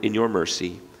 Lord, in your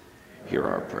mercy, hear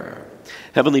our prayer.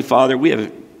 Heavenly Father, we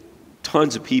have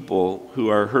tons of people who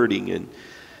are hurting and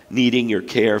needing your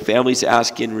care, families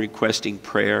asking and requesting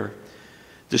prayer.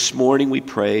 This morning we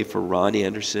pray for Ron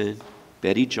Anderson,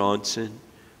 Betty Johnson,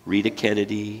 Rita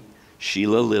Kennedy,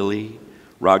 Sheila Lilly,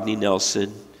 Rodney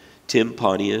Nelson, Tim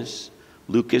Pontius,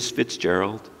 Lucas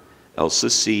Fitzgerald, Elsa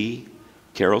C.,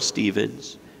 Carol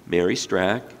Stevens, Mary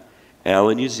Strack,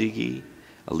 Alan Uzigi,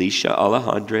 Alicia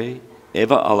Alejandre,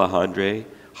 Eva Alejandre,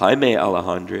 Jaime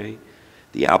Alejandre,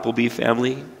 the Appleby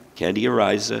family, Candy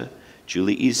Ariza,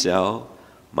 Julie Ezel,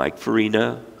 Mike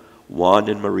Farina, Juan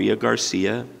and Maria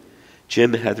Garcia,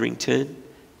 Jim Hetherington,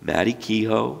 Maddie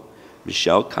Kehoe,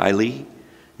 Michelle Kiley,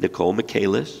 Nicole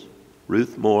Michaelis,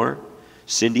 Ruth Moore,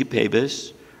 Cindy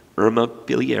Pabus, Irma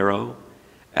Biliero,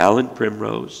 Alan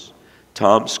Primrose,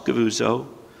 Tom Scavuzzo,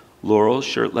 Laurel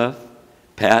Shirtleff,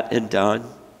 Pat and Dan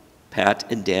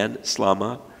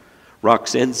Slama,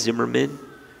 Roxanne Zimmerman,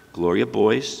 Gloria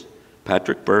Boyce,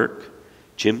 Patrick Burke,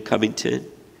 Jim Covington,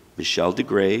 Michelle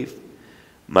DeGrave,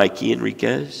 Mikey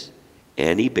Enriquez,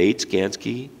 Annie Bates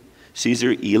Gansky,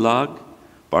 Caesar Elog,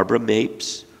 Barbara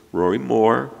Mapes, Rory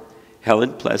Moore,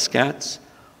 Helen Pleskatz,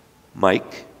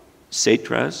 Mike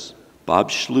Satras, Bob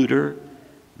Schluter,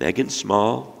 Megan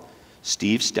Small,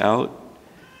 Steve Stout,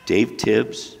 Dave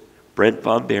Tibbs, Brent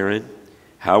Von Barron,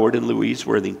 Howard and Louise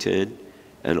Worthington,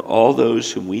 and all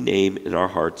those whom we name in our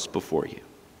hearts before you.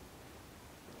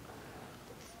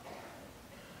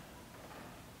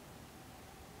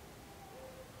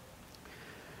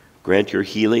 Grant your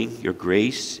healing, your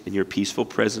grace, and your peaceful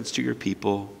presence to your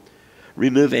people.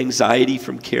 Remove anxiety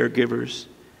from caregivers,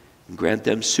 and grant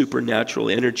them supernatural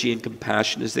energy and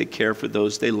compassion as they care for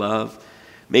those they love,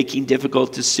 making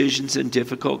difficult decisions and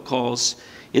difficult calls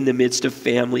in the midst of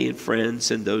family and friends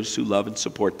and those who love and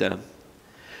support them.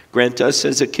 Grant us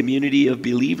as a community of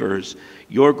believers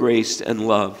your grace and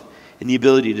love and the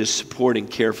ability to support and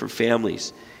care for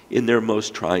families in their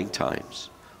most trying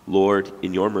times. Lord,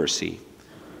 in your mercy.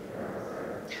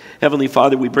 Heavenly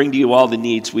Father, we bring to you all the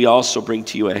needs. We also bring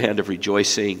to you a hand of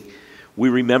rejoicing. We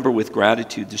remember with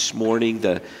gratitude this morning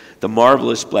the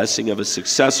marvelous blessing of a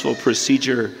successful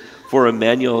procedure for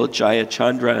Emmanuel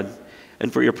Jayachandran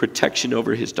and for your protection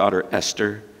over his daughter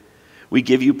Esther. We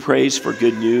give you praise for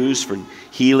good news, for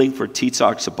healing for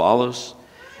Titzak Sabalos,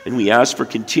 and we ask for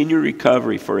continued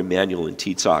recovery for Emmanuel and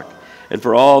Titzak and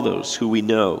for all those who we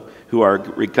know who are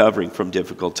recovering from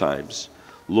difficult times.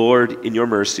 Lord, in your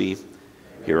mercy,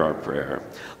 hear our prayer.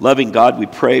 Loving God, we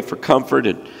pray for comfort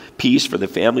and peace for the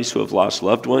families who have lost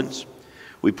loved ones.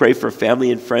 We pray for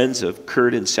family and friends of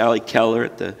Kurt and Sally Keller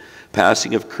at the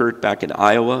passing of Kurt back in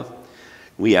Iowa.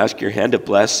 We ask your hand of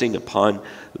blessing upon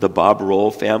the Bob Roll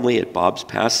family at Bob's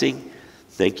passing.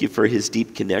 Thank you for his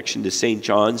deep connection to St.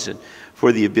 John's and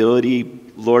for the ability,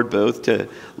 Lord, both to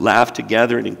laugh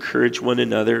together and encourage one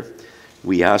another.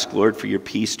 We ask, Lord, for your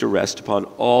peace to rest upon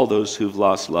all those who've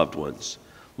lost loved ones.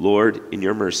 Lord, in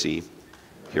your mercy,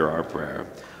 hear our prayer.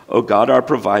 O God, our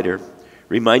provider,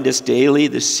 remind us daily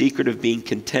the secret of being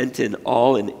content in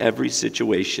all and every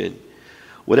situation.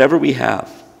 Whatever we have,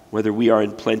 whether we are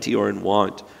in plenty or in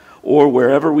want, or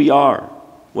wherever we are,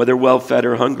 whether well-fed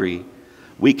or hungry,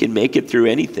 we can make it through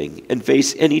anything and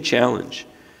face any challenge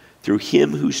through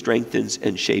him who strengthens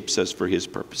and shapes us for his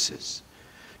purposes.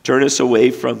 Turn us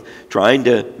away from trying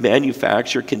to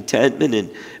manufacture contentment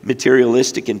in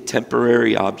materialistic and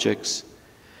temporary objects.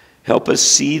 Help us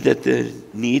see that the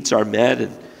needs are met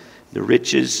and the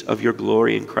riches of your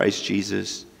glory in Christ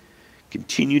Jesus.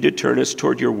 Continue to turn us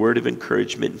toward your word of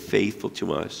encouragement and faithful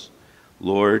to us.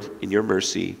 Lord, in your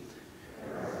mercy.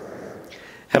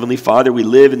 Heavenly Father, we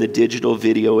live in the digital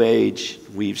video age.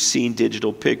 We've seen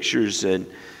digital pictures and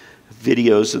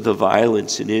videos of the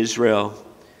violence in Israel.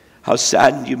 How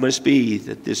saddened you must be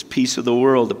that this piece of the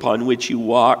world upon which you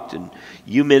walked and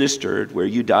you ministered, where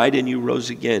you died and you rose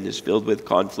again, is filled with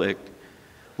conflict.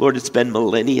 Lord, it's been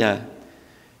millennia.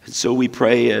 And so we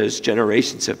pray, as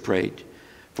generations have prayed,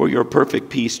 for your perfect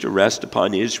peace to rest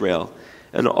upon Israel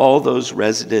and all those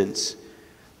residents.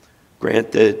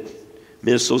 Grant that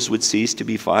missiles would cease to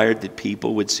be fired, that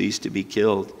people would cease to be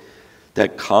killed,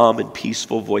 that calm and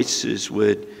peaceful voices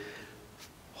would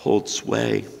hold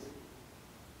sway.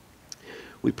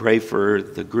 We pray for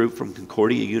the group from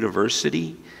Concordia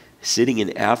University sitting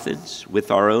in Athens with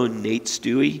our own Nate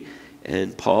Stewie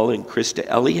and Paul and Krista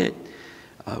Elliott.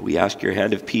 We ask your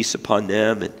hand of peace upon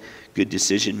them and good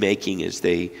decision making as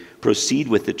they proceed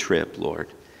with the trip, Lord.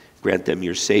 Grant them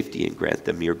your safety and grant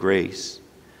them your grace.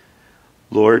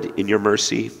 Lord, in your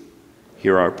mercy,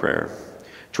 hear our prayer.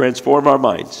 Transform our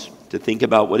minds to think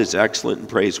about what is excellent and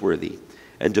praiseworthy,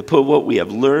 and to put what we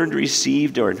have learned,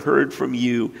 received, or heard from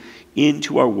you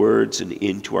into our words and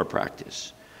into our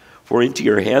practice. For into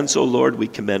your hands, O Lord, we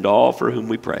commend all for whom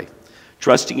we pray,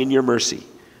 trusting in your mercy,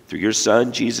 through your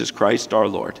Son, Jesus Christ our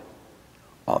Lord.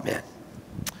 Amen.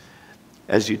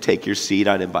 As you take your seat,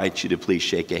 I'd invite you to please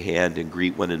shake a hand and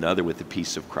greet one another with the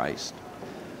peace of Christ.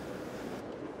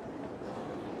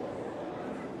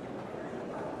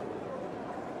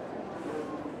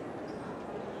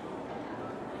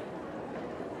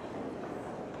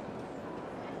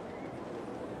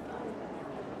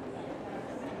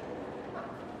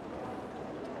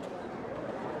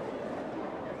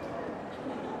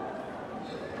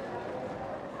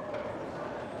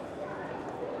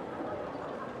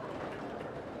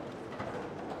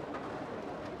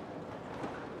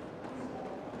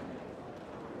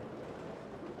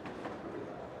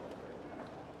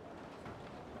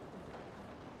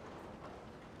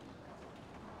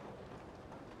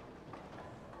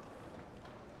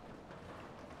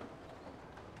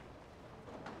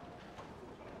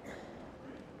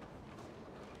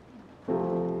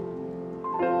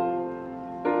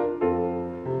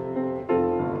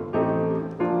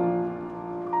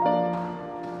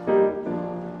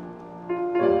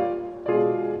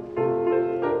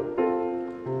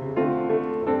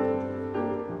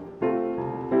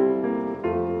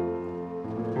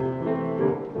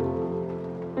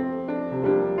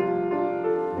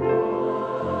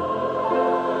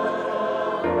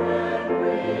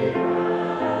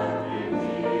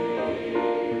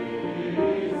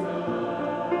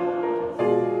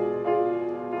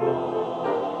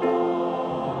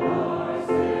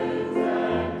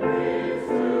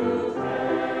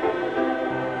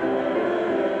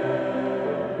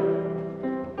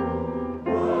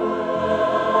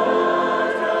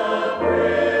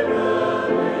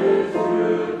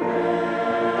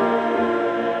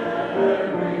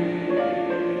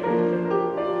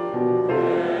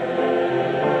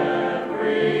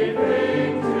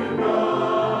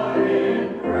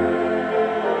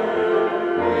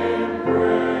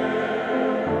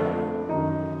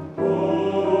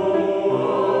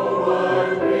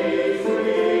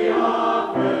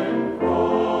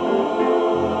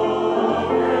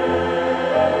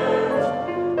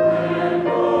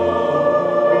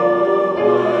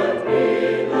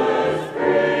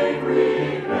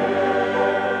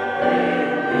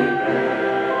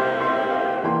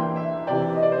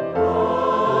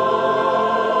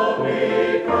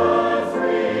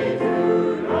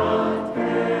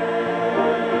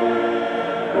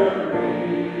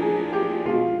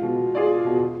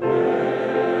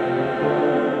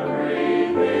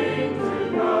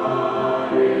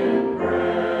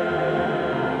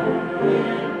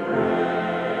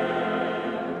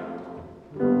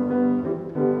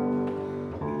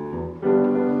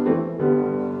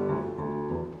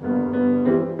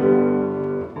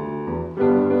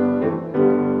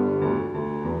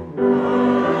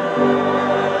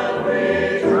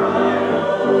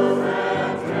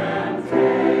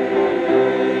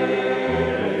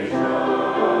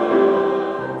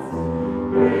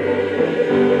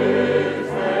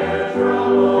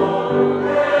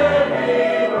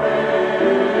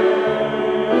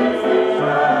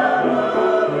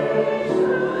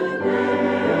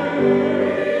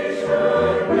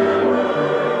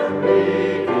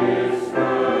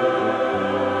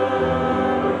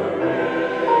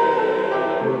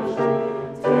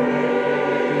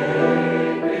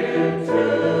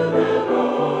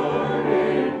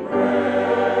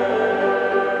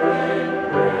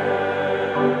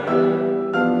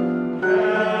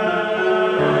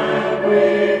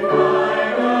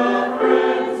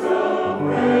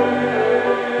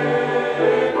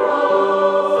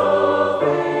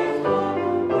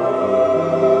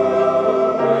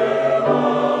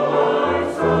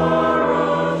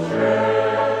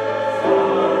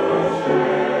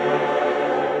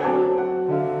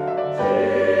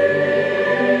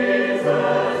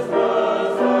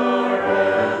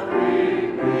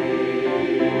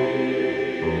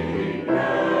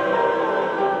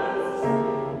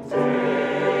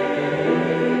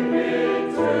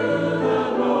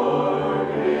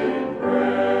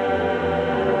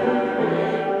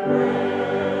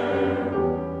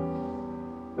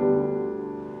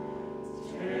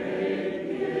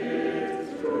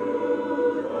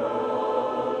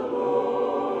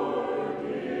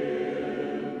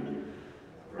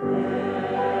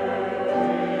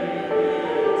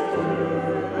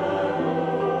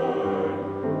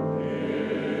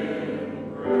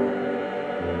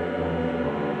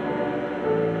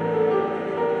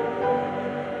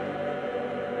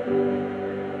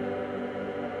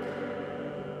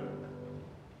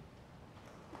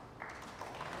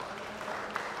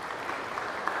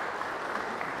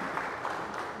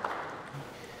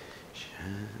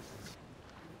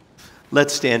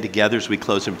 Let's stand together as we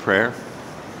close in prayer.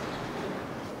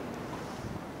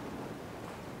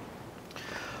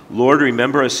 Lord,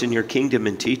 remember us in your kingdom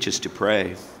and teach us to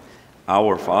pray.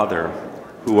 Our Father,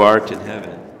 who art in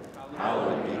heaven,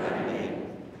 hallowed be thy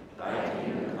name. Thy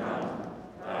kingdom come,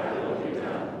 thy will be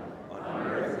done, on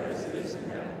earth as it is in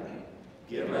heaven.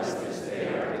 Give us this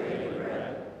day our daily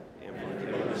bread, and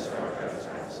forgive us our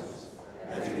trespasses,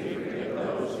 as we forgive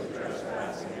those who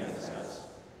trespass against us.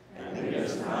 And lead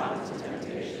us not into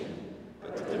temptation,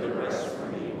 but deliver us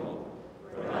from evil.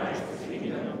 For thine is the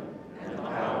kingdom, and the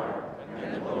power,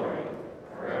 and the glory,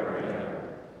 forever and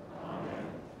ever. Amen.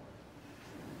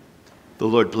 The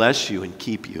Lord bless you and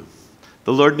keep you.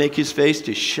 The Lord make his face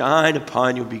to shine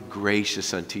upon you and be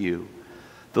gracious unto you.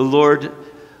 The Lord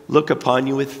look upon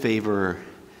you with favor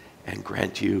and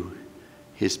grant you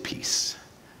his peace.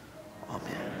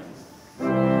 Amen.